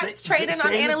I'm not trading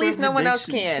on Annalise, no one else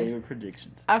can. Say your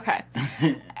predictions. Okay.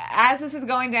 As this is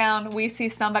going down, we see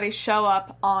somebody show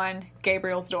up on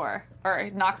Gabriel's door, or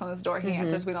knocks on his door. He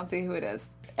answers. We don't see who it is.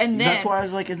 And then, that's why I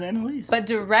was like, it's Annalise. But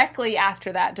directly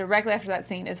after that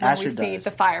scene is when Asher we see dies.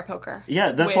 the fire poker.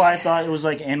 Yeah, that's why I thought it was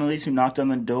Annalise who knocked on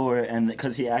the door, and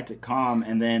because he acted calm,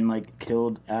 and then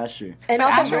killed Asher. And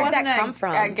also, Asher where did that wasn't come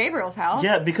from? At Gabriel's house.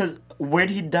 Yeah, because where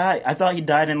did he die? I thought he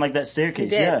died in that staircase. He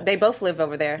did. Yeah, they both live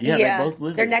over there. Yeah, they both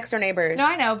live. They're there. next door neighbors. No,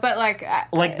 I know,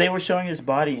 but they were showing his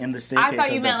body in the staircase. I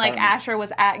thought you meant Asher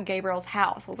was at Gabriel's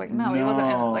house. I was like, no, he wasn't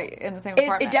in the same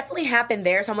apartment. It definitely happened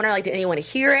there. So I'm wondering, did anyone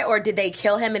hear it, or did they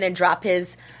kill him and then drop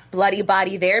his bloody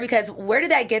body there? Because where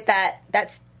did that get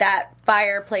that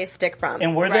fireplace stick from?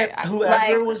 And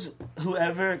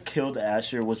whoever killed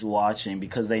Asher was watching,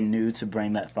 because they knew to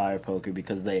bring that fire poker,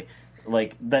 because they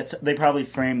probably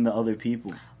framed the other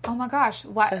people. Oh my gosh!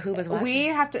 What? Who was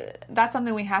watching? That's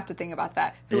something we have to think about.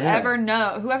 That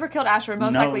whoever killed Asher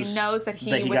most likely knows that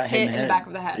he was hit in the back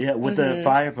of the head. Yeah, with the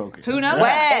fire poker. Who knows?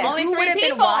 Wes. Only Who 3 would've been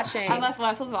people. watching? Unless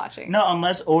Wes was watching.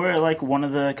 No, or one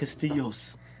of the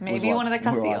Castillos. Maybe one of the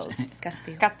Castillos.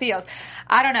 Castillo. Castillos.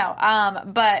 I don't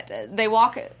know. But they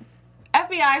walk.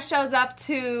 FBI shows up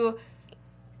to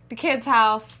the kid's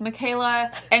house.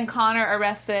 Michaela and Connor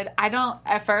arrested.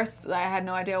 At first, I had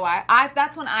no idea why.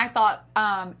 That's when I thought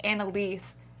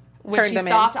Annalise when Turned she them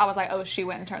in. stopped, I was like, oh, she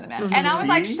went and turned them in. And I was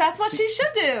like, that's what she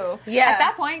should do. Yeah. At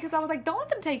that point, because I was like, don't let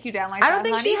them take you down like I that, don't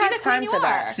think honey. she Be had the time queen for you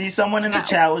that. are. See, someone in the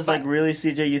chat was like, really,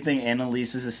 CJ, you think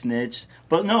Annalise is a snitch?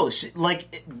 But no,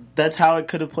 that's how it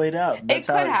could have played out. That's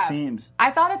It how could it have. seems.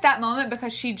 I thought at that moment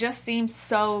because she just seemed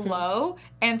so low,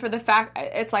 and for the fact,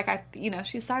 it's like,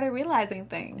 she started realizing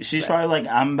things. She's probably like,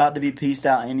 I'm about to be pieced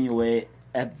out anyway.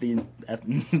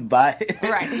 Bye.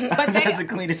 Right. But That's the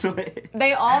cleanest way.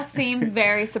 They all seem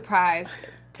very surprised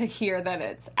to hear that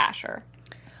it's Asher.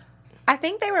 I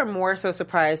think they were more so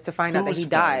surprised to find out that he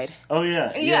died. Oh,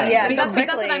 yeah. Yeah, so that's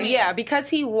quickly. what I mean. Yeah, because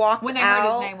he walked When they out.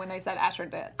 heard his name, when they said Asher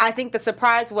did. I think the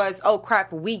surprise was, oh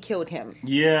crap, we killed him.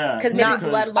 Yeah. Because maybe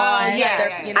blood loss.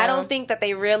 yeah. I don't think that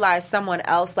they realized someone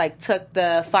else like took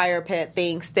the fire pit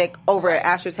stick over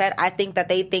Asher's head. I think that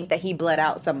they think that he bled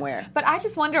out somewhere. But I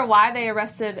just wonder why they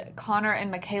arrested Connor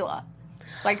and Michaela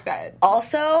like that.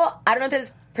 Also, I don't know if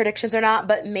there's predictions or not,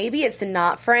 but maybe it's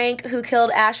not Frank who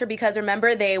killed Asher because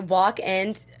remember they walk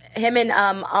in, him and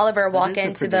Oliver walk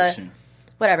into the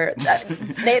whatever.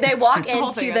 They walk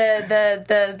into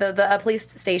the police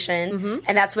station,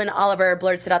 and that's when Oliver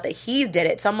blurts it out that he did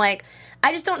it. So I'm like,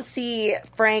 I just don't see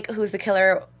Frank, who's the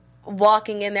killer,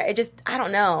 walking in there. It just, I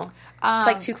don't know. It's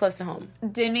like too close to home.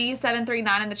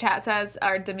 Demi739 in the chat says,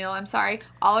 or Demille, I'm sorry,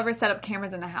 Oliver set up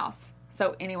cameras in the house.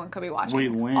 So anyone could be watching.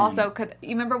 Wait, when? Also, you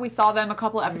remember we saw them a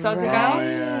couple episodes ago?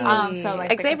 Yeah. So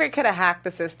like Xavier could have hacked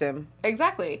the system.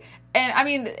 Exactly. And I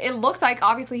mean, it looked like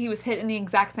obviously he was hit in the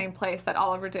exact same place that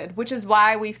Oliver did, which is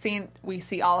why we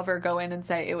see Oliver go in and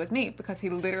say it was me because he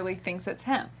literally thinks it's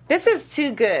him. This is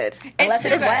too good. Unless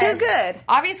It's it's too Wes. Too good.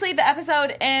 Obviously, the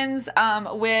episode ends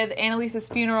with Annalise's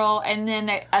funeral and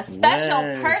then a special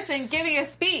Wes. person giving a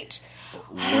speech.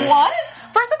 What?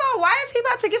 First of all, why is he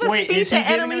about to give a Wait, is speech he at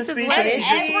giving a Annalise's speech? wedding? Is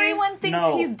he- Everyone thinks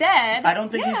No. he's dead. I don't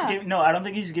think Yeah. I don't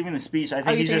think he's giving the speech. I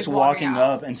think you he's think just he's walking walking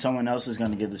out? up and someone else is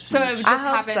going to give the speech. So it just I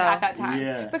hope happened so. at that time.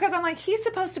 Yeah. Because I'm like, he's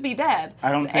supposed to be dead.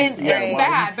 I don't think- And yeah, it's why-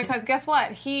 bad because guess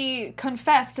what? He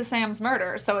confessed to Sam's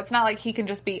murder. So it's not like he can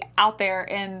just be out there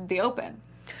in the open.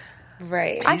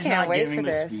 Right. I He's can't not wait giving for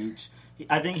the this. speech.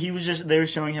 I think they were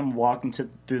showing him walking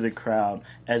through the crowd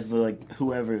as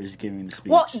whoever is giving the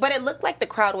speech. Well, but it looked like the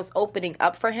crowd was opening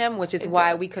up for him, which is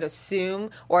why we could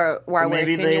assume or why we're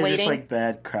maybe they're insinuating. just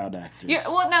bad crowd actors.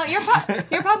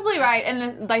 You're probably right,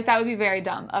 and that would be very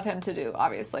dumb of him to do,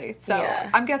 obviously. So Yeah.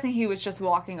 I'm guessing he was just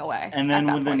walking away. And then at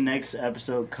that when the point. next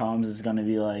episode comes, it's going to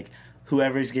be like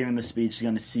whoever's giving the speech is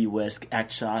going to see Wes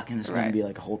act shocked, and it's going to Right. be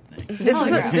like a whole thing.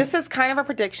 This is kind of a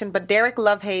prediction, but Derek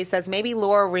Lovehay says maybe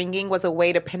Laura ringing was a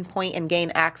way to pinpoint and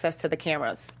gain access to the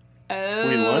cameras.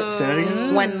 Wait, what? Say that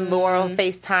again? When Laura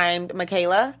FaceTimed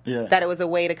Michaela, Yeah. that it was a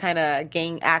way to kind of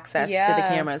gain access to the Yeah.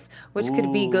 cameras, which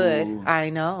could be good. Ooh. I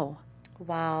know.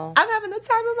 Wow. I'm having the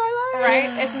time of my life.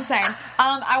 Right? It's insane.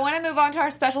 I want to move on to our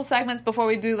special segments before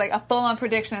we do a full-on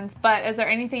predictions. But is there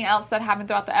anything else that happened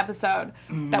throughout the episode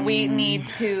that we need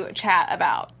to chat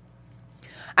about?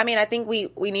 I mean, I think we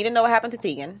need to know what happened to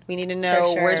Tegan. We need to know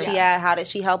For sure. where she at. How did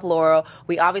she help Laurel?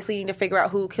 We obviously need to figure out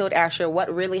who killed Asher.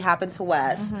 What really happened to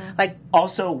Wes?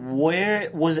 Also, where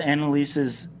was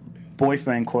Annalise's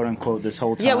boyfriend, quote unquote, this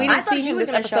whole time? Yeah, we I didn't thought see he him was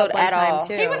this gonna show episode up one at time, all.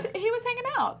 too. He was hanging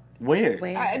out. Where?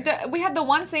 We had the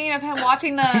one scene of him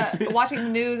watching the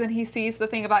news, and he sees the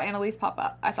thing about Annalise pop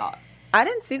up. I thought. I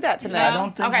didn't see that tonight. I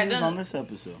don't think Okay, he was then- on this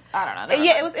episode. I don't know.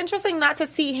 Yeah, it was interesting not to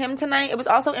see him tonight. It was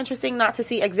also interesting not to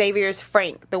see Xavier's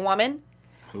Frank, the woman.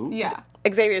 Who? Yeah.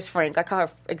 Xavier's Frank. I call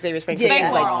her Xavier's Frank. Yeah, She's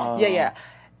yeah. like, Laurel. yeah.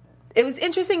 It was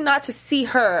interesting not to see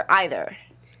her either.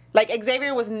 Like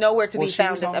Xavier was nowhere to Well, be she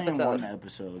found was this only in episode. one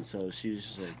episode, so she was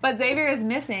just like... But Xavier is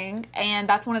missing, and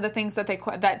that's one of the things that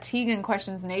Tegan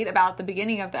questions Nate about at the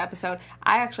beginning of the episode.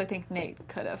 I actually think Nate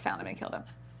could have found him and killed him.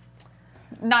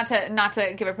 Not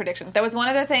to give a prediction. There was one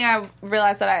other thing I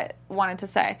realized that I wanted to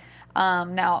say.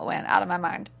 Now it went out of my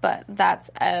mind, but that's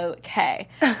okay.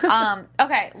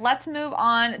 Okay, let's move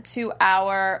on to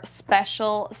our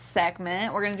special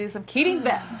segment. We're going to do some Keating's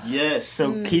Best. Yes,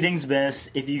 so Keating's Best,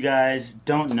 if you guys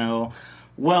don't know,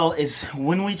 well, it's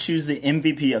when we choose the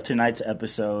MVP of tonight's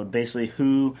episode, basically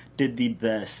who did the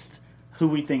best, who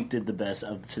we think did the best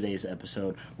of today's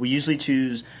episode. We usually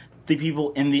choose the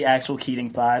people in the actual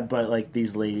Keating 5, but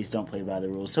these ladies don't play by the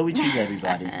rules, so we choose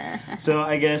everybody. So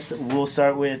I guess we'll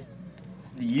start with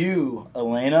you,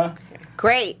 Elena.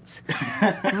 Great.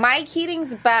 My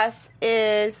Keating's Best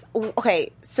is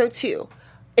okay. So two.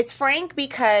 It's Frank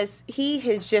because he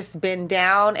has just been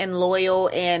down and loyal,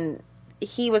 and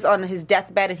he was on his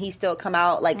deathbed, and he still come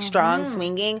out strong,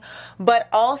 swinging. But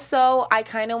also, I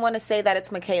kind of want to say that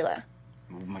it's Michaela.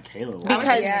 Michaela was. I was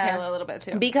thinking Michaela a little bit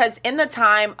too. Because in the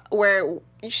time where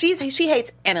she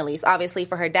hates Annalise, obviously,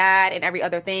 for her dad and every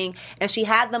other thing, and she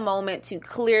had the moment to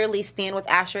clearly stand with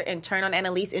Asher and turn on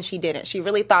Annalise, and she didn't. She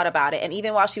really thought about it, and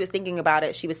even while she was thinking about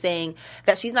it, she was saying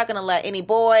that she's not going to let any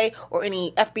boy or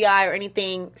any FBI or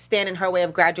anything stand in her way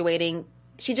of graduating.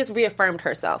 She just reaffirmed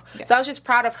herself. Yeah. So I was just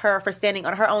proud of her for standing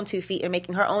on her own 2 feet and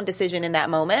making her own decision in that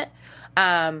moment.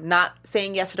 Not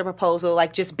saying yes to the proposal,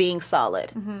 like just being solid.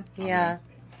 Mm-hmm. Yeah.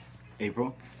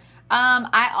 April?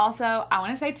 I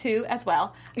want to say 2 as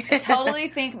well. I totally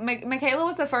think Michaela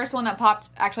was the first one that popped.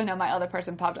 Actually, no, my other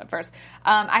person popped up first.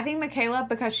 I think Michaela,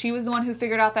 because she was the one who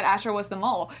figured out that Asher was the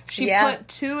mole. She put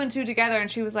 2 and 2 together,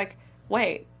 and she was like,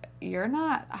 wait, you're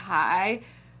not high.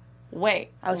 Wait,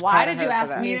 why did you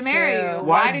ask me to marry you?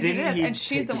 Why did you do this? And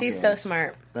she's so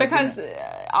smart. Because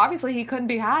obviously he couldn't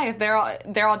be high if they're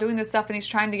all doing this stuff and he's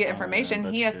trying to get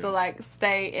information. He has to like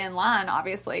stay in line,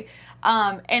 obviously.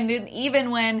 And then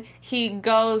even when he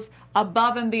goes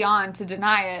above and beyond to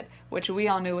deny it, which we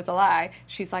all knew was a lie,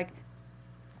 she's like,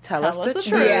 "Tell us the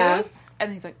truth." Yeah.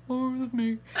 And he's like, "Oh, it was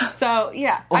me." So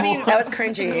yeah, I mean, that was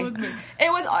cringy. It was me.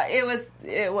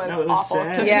 It was awful.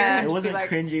 Sad. Yeah, it wasn't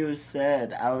cringy. It was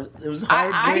sad. It was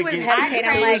hard. He was hesitating.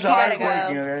 I'm like, he gotta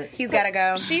go. He's gotta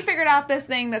go. She figured out this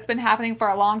thing that's been happening for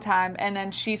a long time, and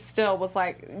then she still was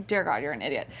like, "Dear God, you're an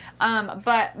idiot."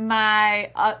 But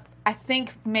I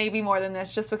think maybe more than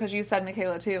this, just because you said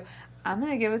Michaela too. I'm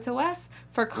going to give it to Wes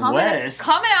for coming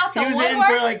out the woodworks. He was in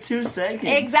for like 2 seconds.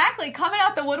 Exactly. Coming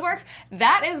out the woodworks.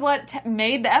 That is what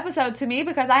made the episode to me,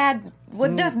 because I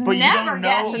would have never guessed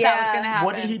that was going to happen.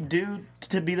 What did he do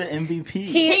to be the MVP?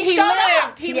 He showed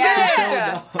up. He lived.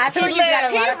 I feel like he's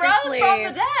got a lot up his sleeve. He rose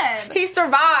from the dead. He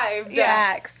survived.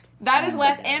 Yes. That is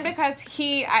Wes, and because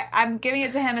I'm giving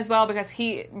it to him as well, because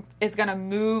he is going to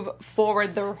move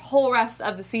forward the whole rest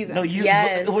of the season. No,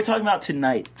 we're talking about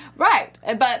tonight. Right,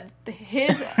 but the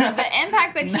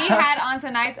impact that he had on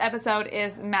tonight's episode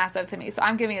is massive to me, so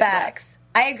I'm giving it to Wes.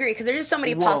 I agree, because there's just so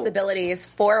many possibilities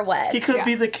for Wes. He could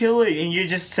be the killer, and you're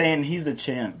just saying he's the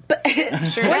champ. But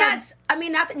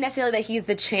not necessarily that he's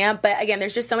the champ, but again,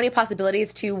 there's just so many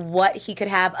possibilities to what he could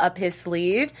have up his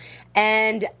sleeve.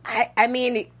 And I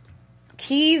mean,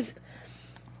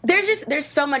 there's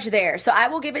so much there. So I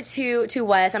will give it to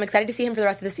Wes. I'm excited to see him for the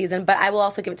rest of the season, but I will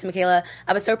also give it to Michaela.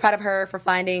 I was so proud of her for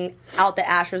finding out that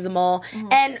Asher's the mole.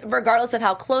 Mm-hmm. And regardless of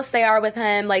how close they are with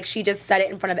him, like, she just said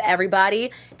it in front of everybody.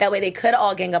 That way they could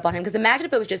all gang up on him. Because imagine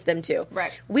if it was just them two.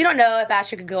 Right. We don't know if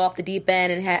Asher could go off the deep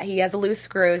end, and he has a loose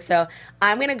screw. So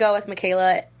I'm going to go with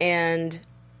Michaela and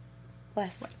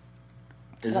Wes.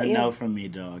 Is a no from me,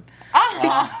 dog.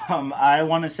 I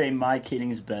want to say my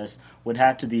Keating's best would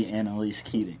have to be Annalise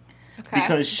Keating. Okay.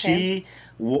 Because she,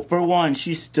 for one,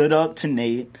 she stood up to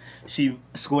Nate. She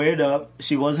squared up.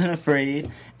 She wasn't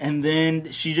afraid. And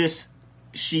then she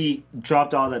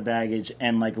dropped all that baggage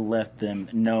and, like, left them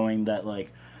knowing that,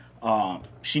 like,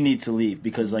 she needs to leave.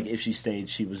 Because, like, if she stayed,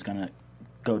 she was going to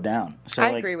go down. So, I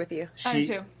agree with you. I do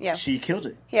too. Yeah. She killed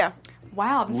it. Yeah.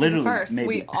 Wow, this Literally, is the first. maybe.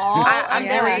 We all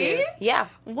agree? Yeah.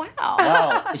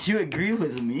 Wow. You agree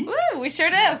with me? Woo, we sure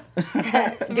do.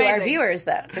 Do our viewers,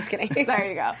 though. Just kidding. There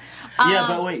you go. Yeah,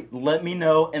 but wait. Let me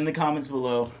know in the comments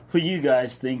below who you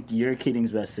guys think your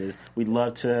Keating's best is. We'd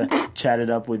love to chat it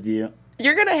up with you.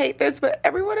 You're going to hate this, but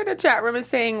everyone in the chat room is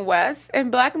saying Wes,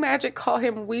 and Black Magic call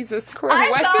him Weezus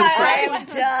Craze. Wes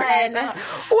is done.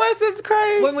 Wes is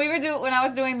crazy. When I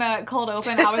was doing the cold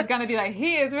open, I was going to be like,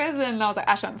 he is risen, and I was like,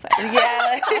 I shouldn't say it.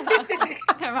 Yeah.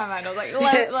 In my mind, I was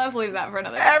like, let's leave that for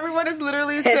another day. Everyone is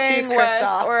literally saying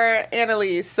Wes or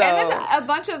Annalise. So. And there's a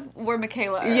bunch were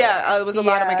Michaela earlier. Yeah, it was a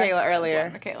lot of Michaela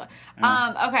earlier.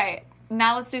 Okay,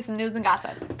 now let's do some news and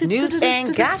gossip. News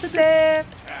and gossip. AfterBuzz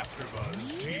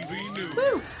TV News.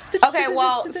 Woo. Okay,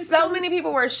 well, so many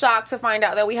people were shocked to find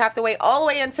out that we have to wait all the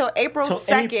way until April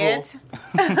 2nd.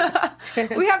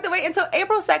 We have to wait until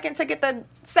April 2nd to get the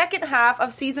second half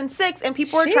of season 6, and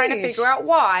people are trying to figure out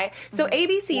why. So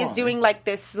ABC is doing like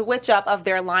this switch up of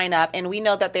their lineup, and we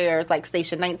know that there's like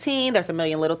Station 19, there's A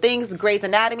Million Little Things, Grey's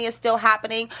Anatomy is still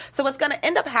happening. So what's going to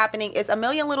end up happening is A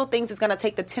Million Little Things is going to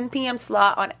take the 10 p.m.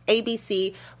 slot on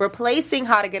ABC, replacing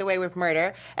How to Get Away with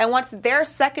Murder. And once their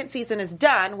second season is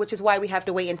done, which is why we have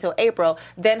to wait until April,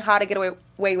 then How to Get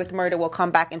Away with Murder will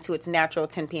come back into its natural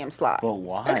 10 p.m. slot. Well,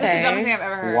 why? That's the dumbest thing I've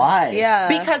ever heard. Why? Yeah.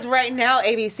 Because right now,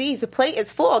 ABC's plate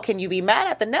is full. Can you be mad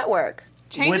at the network?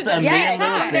 With A Million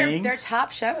Little Things. They're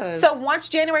top shows. So once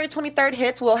January 23rd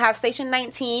hits, we'll have Station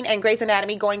 19 and Grey's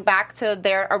Anatomy going back to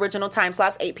their original time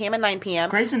slots, 8 p.m. and 9 p.m.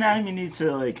 Grey's Anatomy needs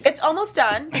to, like... It's almost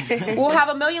done. We'll have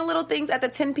A Million Little Things at the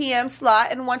 10 p.m.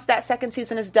 slot, and once that second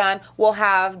season is done, we'll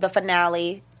have the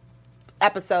finale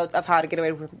episodes of How to Get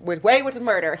Away with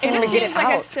Murder. It just Get seems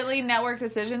like a silly network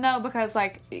decision, though, because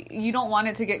like you don't want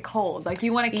it to get cold. Like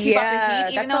you want to keep up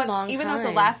the heat, even though it's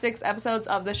the last 6 episodes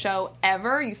of the show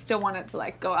ever. You still want it to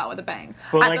like go out with a bang.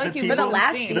 But I like feel like for the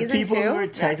last the season people too. who are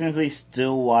technically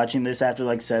still watching this after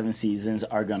like 7 seasons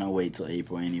are gonna wait till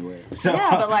April anyway. So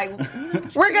Yeah, but like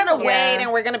we're gonna wait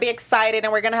and we're gonna be excited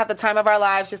and we're gonna have the time of our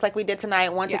lives, just like we did tonight.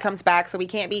 Once it comes back, so we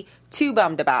can't be too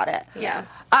bummed about it. Yes.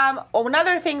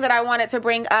 Another thing that I wanted to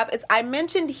bring up is I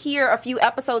mentioned here a few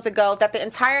episodes ago that the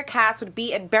entire cast would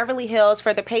be at Beverly Hills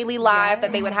for the Paley Live,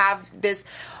 that they would have this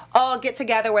all get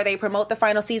together where they promote the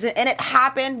final season, and it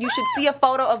happened. You should see a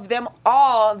photo of them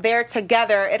all there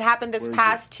together. It happened this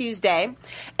past Tuesday,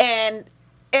 and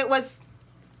it was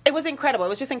incredible. It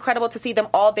was just incredible to see them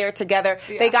all there together.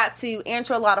 Yeah. They got to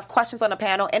answer a lot of questions on the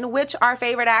panel, in which our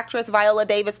favorite actress, Viola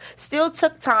Davis, still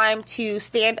took time to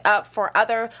stand up for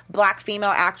other black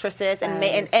female actresses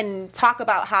and talk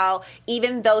about how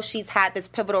even though she's had this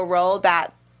pivotal role,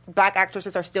 that black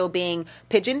actresses are still being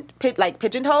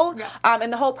pigeonholed. Yeah.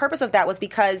 And the whole purpose of that was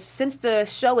because since the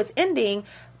show is ending,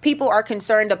 people are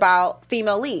concerned about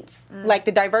female leads, like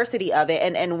the diversity of it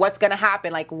and what's going to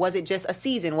happen. Like, was it just a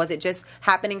season? Was it just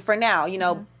happening for now? You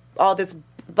know, all this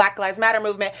Black Lives Matter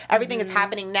movement, everything is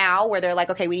happening now where they're like,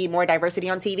 okay, we need more diversity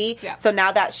on TV. Yeah. So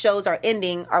now that shows are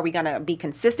ending, are we going to be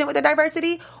consistent with the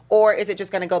diversity, or is it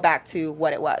just going to go back to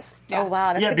what it was? Yeah. Oh,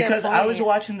 wow. That's a good because point. I was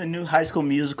watching the new High School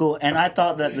Musical, and I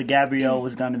thought that the Gabrielle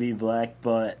was going to be black,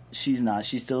 but she's not.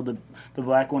 She's still the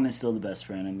black one is still the best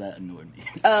friend, and that annoyed me.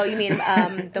 Oh, you mean the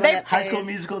one that High School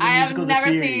Musical, the I musical, have the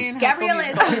never series. seen Gabrielle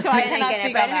is so I thinking cannot it,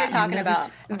 speak but I on know what you're that. talking about.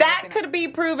 That could be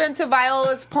proven to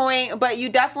Viola's point, but you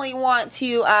definitely want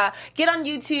to get on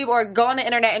YouTube or go on the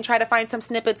internet and try to find some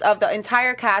snippets of the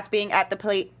entire cast being at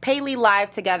the Paley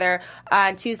Live together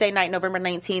on Tuesday night, November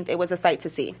 19th. It was a sight to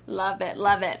see. Love it,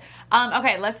 love it.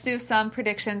 Okay, let's do some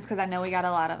predictions because I know we got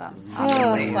a lot of them.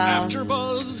 Oh, wow.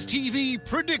 AfterBuzz TV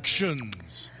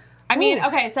predictions. I mean,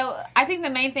 okay, so I think the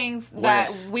main things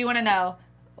that we want to know: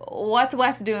 what's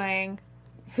Wes doing?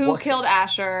 Who killed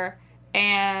Asher?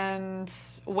 And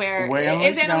where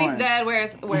is Annalise dead? Where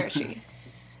is she?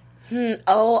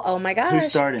 Oh my gosh. Who's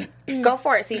starting? Go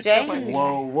for it, CJ.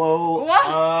 Whoa.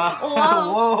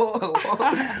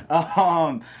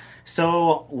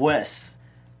 So Wes,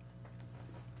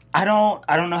 I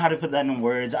don't know how to put that in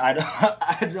words.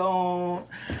 I don't.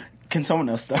 Can someone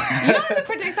else start? You don't have to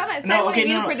predict something. Say what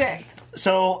you predict.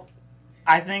 So,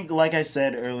 I think, like I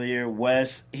said earlier,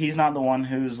 Wes, he's not the one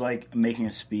who's, like, making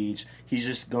a speech. He's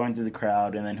just going through the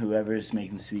crowd, and then whoever's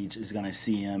making the speech is going to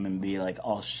see him and be, like,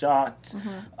 all shocked.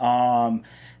 And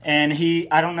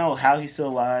I don't know how he's still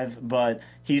alive, but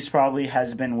he's probably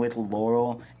has been with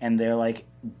Laurel, and they're, like,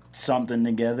 something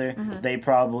together. They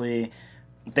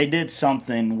did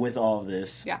something with all of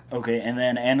this. Yeah. Okay, and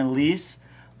then Annalise,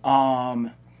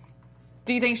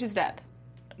 do you think she's dead?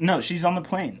 No, she's on the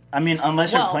plane. I mean,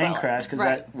 unless her plane crashed, because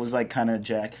that was like kind of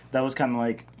Jack. That was kind of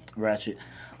like ratchet.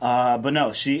 But no,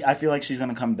 I feel like she's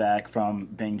gonna come back from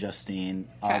being Justine,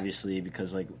 obviously,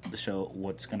 because like the show.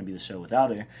 What's gonna be the show without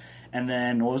her? And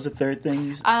then what was the third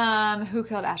thing? Who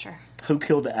killed Asher? Who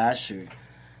killed Asher?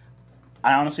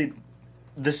 I honestly,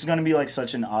 this is gonna be like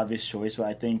such an obvious choice, but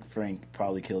I think Frank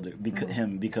probably killed her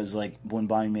because like when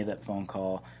Bonnie made that phone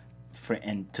call.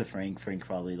 And to Frank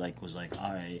probably like was like,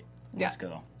 all right, let's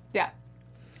go. Yeah,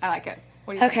 I like it.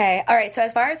 What do you think? All right. So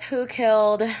as far as who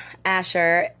killed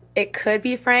Asher, it could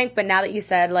be Frank, but now that you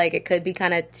said like it could be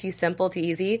kind of too simple, too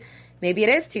easy. Maybe it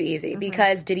is too easy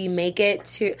because did he make it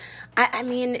to? I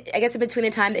mean, I guess in between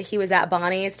the time that he was at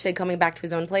Bonnie's to coming back to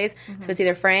his own place, so it's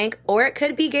either Frank or it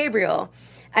could be Gabriel.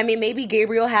 I mean, maybe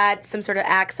Gabriel had some sort of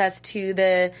access to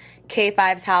the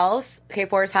K4's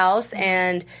house,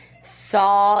 and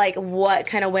saw like what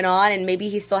kind of went on, and maybe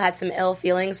he still had some ill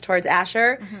feelings towards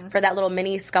Asher for that little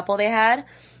mini scuffle they had.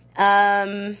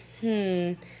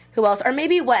 Who else? Or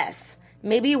maybe Wes.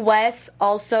 Maybe Wes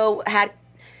also had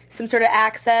some sort of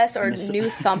access or knew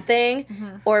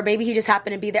something, or maybe he just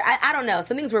happened to be there. I don't know.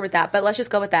 Something's weird with that, but let's just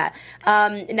go with that.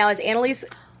 Now, is Annalise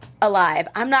alive?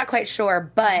 I'm not quite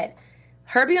sure, but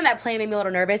her being on that plane made me a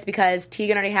little nervous because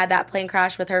Tegan already had that plane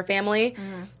crash with her family.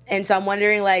 And so I'm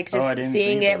wondering, like, just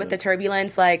seeing it with the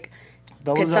turbulence, like,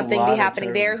 could something be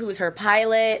happening there? Who was her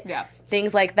pilot? Yeah.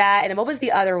 Things like that. And then what was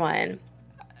the other one?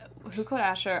 Who killed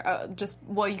Asher?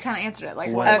 You kind of answered it.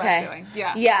 Like, what Wes. was Wes doing?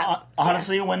 Yeah. Yeah.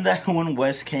 Honestly, when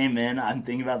Wes came in, I'm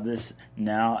thinking about this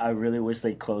now. I really wish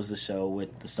they closed the show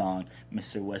with the song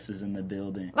 "Mr. West is in the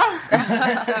building."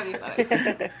 That'd be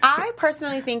funny. I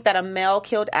personally think that a male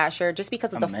killed Asher just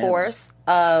because of the force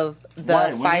of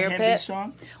the fire pit.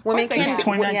 Women It's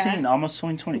 2019, almost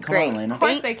 2020. Come on, Elena. Of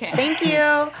course they can. Thank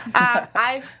you.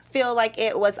 I feel like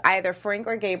it was either Frank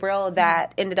or Gabriel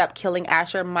that ended up killing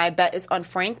Asher. My bet is on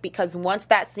Frank because once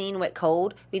that scene went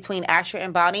cold between Asher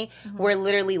and Bonnie, we're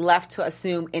literally left to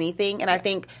assume anything. And I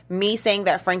think me saying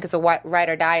that Frank is a ride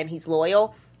or die and he's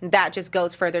loyal, that just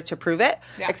goes further to prove it,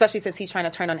 especially since he's trying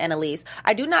to turn on Annalise.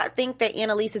 I do not think that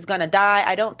Annalise is going to die.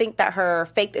 I don't think that her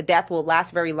faked death will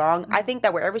last very long. I think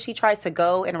that wherever she tries to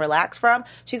go and relax from,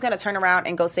 she's going to turn around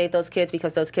and go save those kids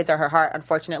because those kids are her heart,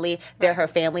 unfortunately. They're her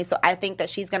family. So I think that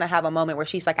she's going to have a moment where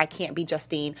she's like, I can't be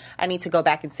Justine. I need to go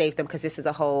back and save them because this is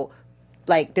a whole...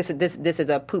 Like, this is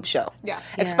a poop show. Yeah.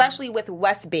 Especially with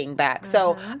Wes being back.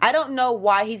 So I don't know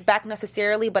why he's back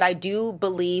necessarily, but I do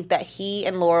believe that he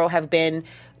and Laurel have been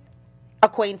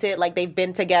acquainted, like they've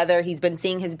been together. He's been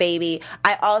seeing his baby.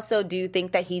 I also do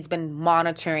think that he's been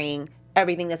monitoring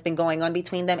everything that's been going on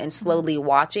between them and slowly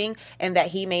watching, and that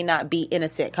he may not be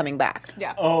innocent coming back.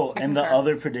 Yeah. Oh, and the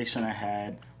other prediction I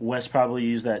had, Wes probably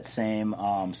used that same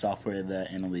software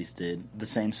that Annalise did, the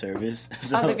same service.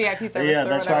 So, the VIP service. Yeah, or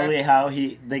that's whatever. probably how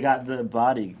they got the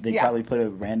body. They probably put a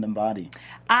random body.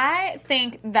 I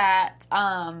think that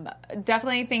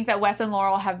definitely think that Wes and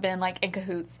Laurel have been like in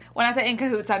cahoots. When I say in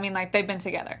cahoots, I mean like they've been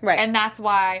together, right? And that's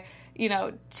why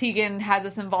Tegan has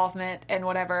this involvement and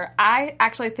whatever. I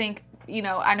actually think.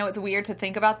 I know it's weird to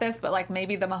think about this, but like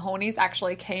maybe the Mahoneys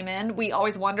actually came in. We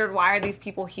always wondered why are these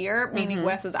people here, meaning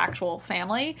Wes's actual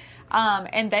family.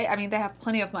 And they have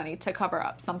plenty of money to cover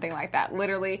up something like that.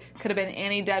 Literally could have been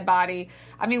any dead body.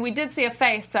 I mean, we did see a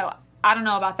face, so I don't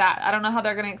know about that. I don't know how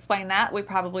they're going to explain that. We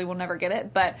probably will never get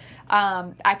it, but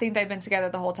I think they've been together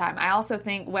the whole time. I also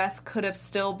think Wes could have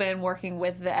still been working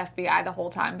with the FBI the whole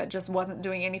time, but just wasn't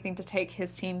doing anything to take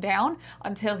his team down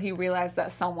until he realized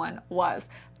that someone was.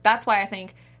 That's why I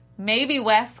think maybe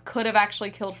Wes could have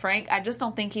actually killed Frank. I just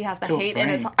don't think he has the hate in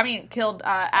his... killed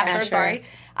Asher, sorry.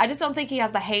 I just don't think he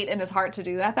has the hate in his heart to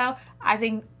do that, though. I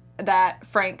think that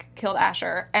Frank killed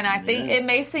Asher. And I think it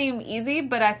may seem easy,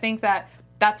 but I think that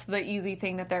that's the easy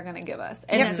thing that they're going to give us.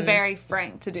 And it's very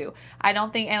Frank to do. I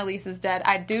don't think Annalise is dead.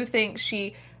 I do think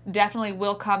she definitely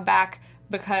will come back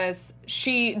because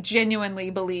she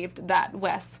genuinely believed that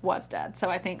Wes was dead.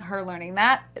 So I think her learning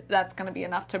that's going to be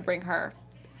enough to bring her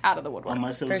out of the woodwork.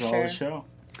 Unless it was all a show.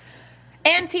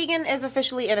 And Tegan is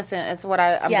officially innocent, is what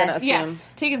I'm going to assume.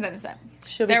 Yes, Tegan's innocent.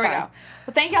 She'll be there fine. We go.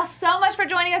 Well, thank y'all so much for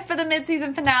joining us for the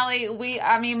mid-season finale.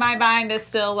 My mind is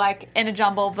still like in a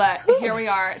jumble, but here we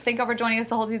are. Thank y'all for joining us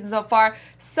the whole season so far.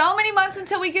 So many months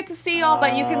until we get to see y'all,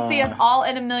 but you can see us all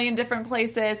in a million different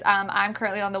places. I'm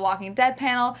currently on the Walking Dead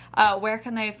panel. Where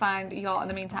can they find y'all in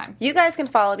the meantime? You guys can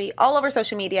follow me all over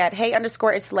social media at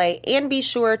hey_it's_lay, and be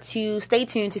sure to stay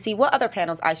tuned to see what other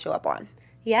panels I show up on.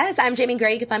 Yes, I'm Jamie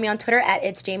Gray. You can find me on Twitter at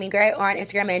It's Jamie Gray or on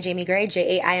Instagram at Jamie Gray,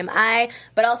 Jaimi.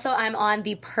 But also I'm on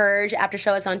The Purge after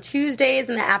show. It's on Tuesdays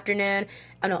in the afternoon.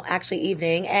 Oh, no, actually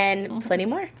evening. And plenty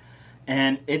more.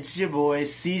 And it's your boy,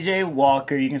 CJ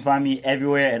Walker. You can find me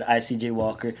everywhere at ICJ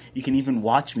Walker. You can even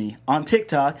watch me on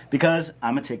TikTok because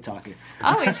I'm a TikToker.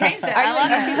 Oh, we changed it. I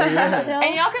love it.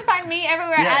 And y'all can find me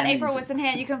everywhere at April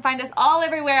Wissenhant. You can find us all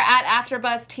everywhere at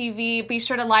AfterBuzz TV. Be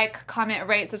sure to like, comment,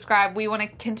 rate, subscribe. We want to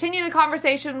continue the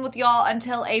conversation with y'all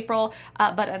until April.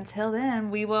 But until then,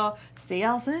 we will see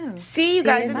y'all soon. See you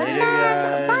guys in the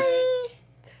chat. Bye.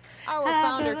 Our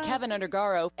founder, Kevin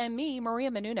Undergaro, and me, Maria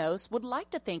Menounos, would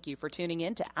like to thank you for tuning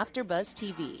in to AfterBuzz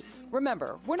TV.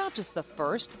 Remember, we're not just the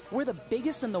first, we're the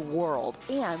biggest in the world,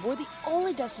 and we're the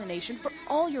only destination for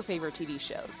all your favorite TV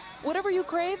shows. Whatever you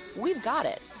crave, we've got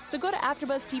it. So go to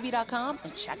AfterBuzzTV.com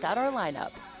and check out our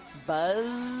lineup.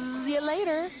 Buzz you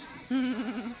later.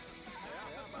 The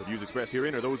views expressed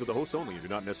herein are those of the hosts only and do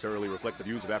not necessarily reflect the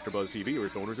views of AfterBuzz TV or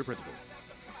its owners or principals.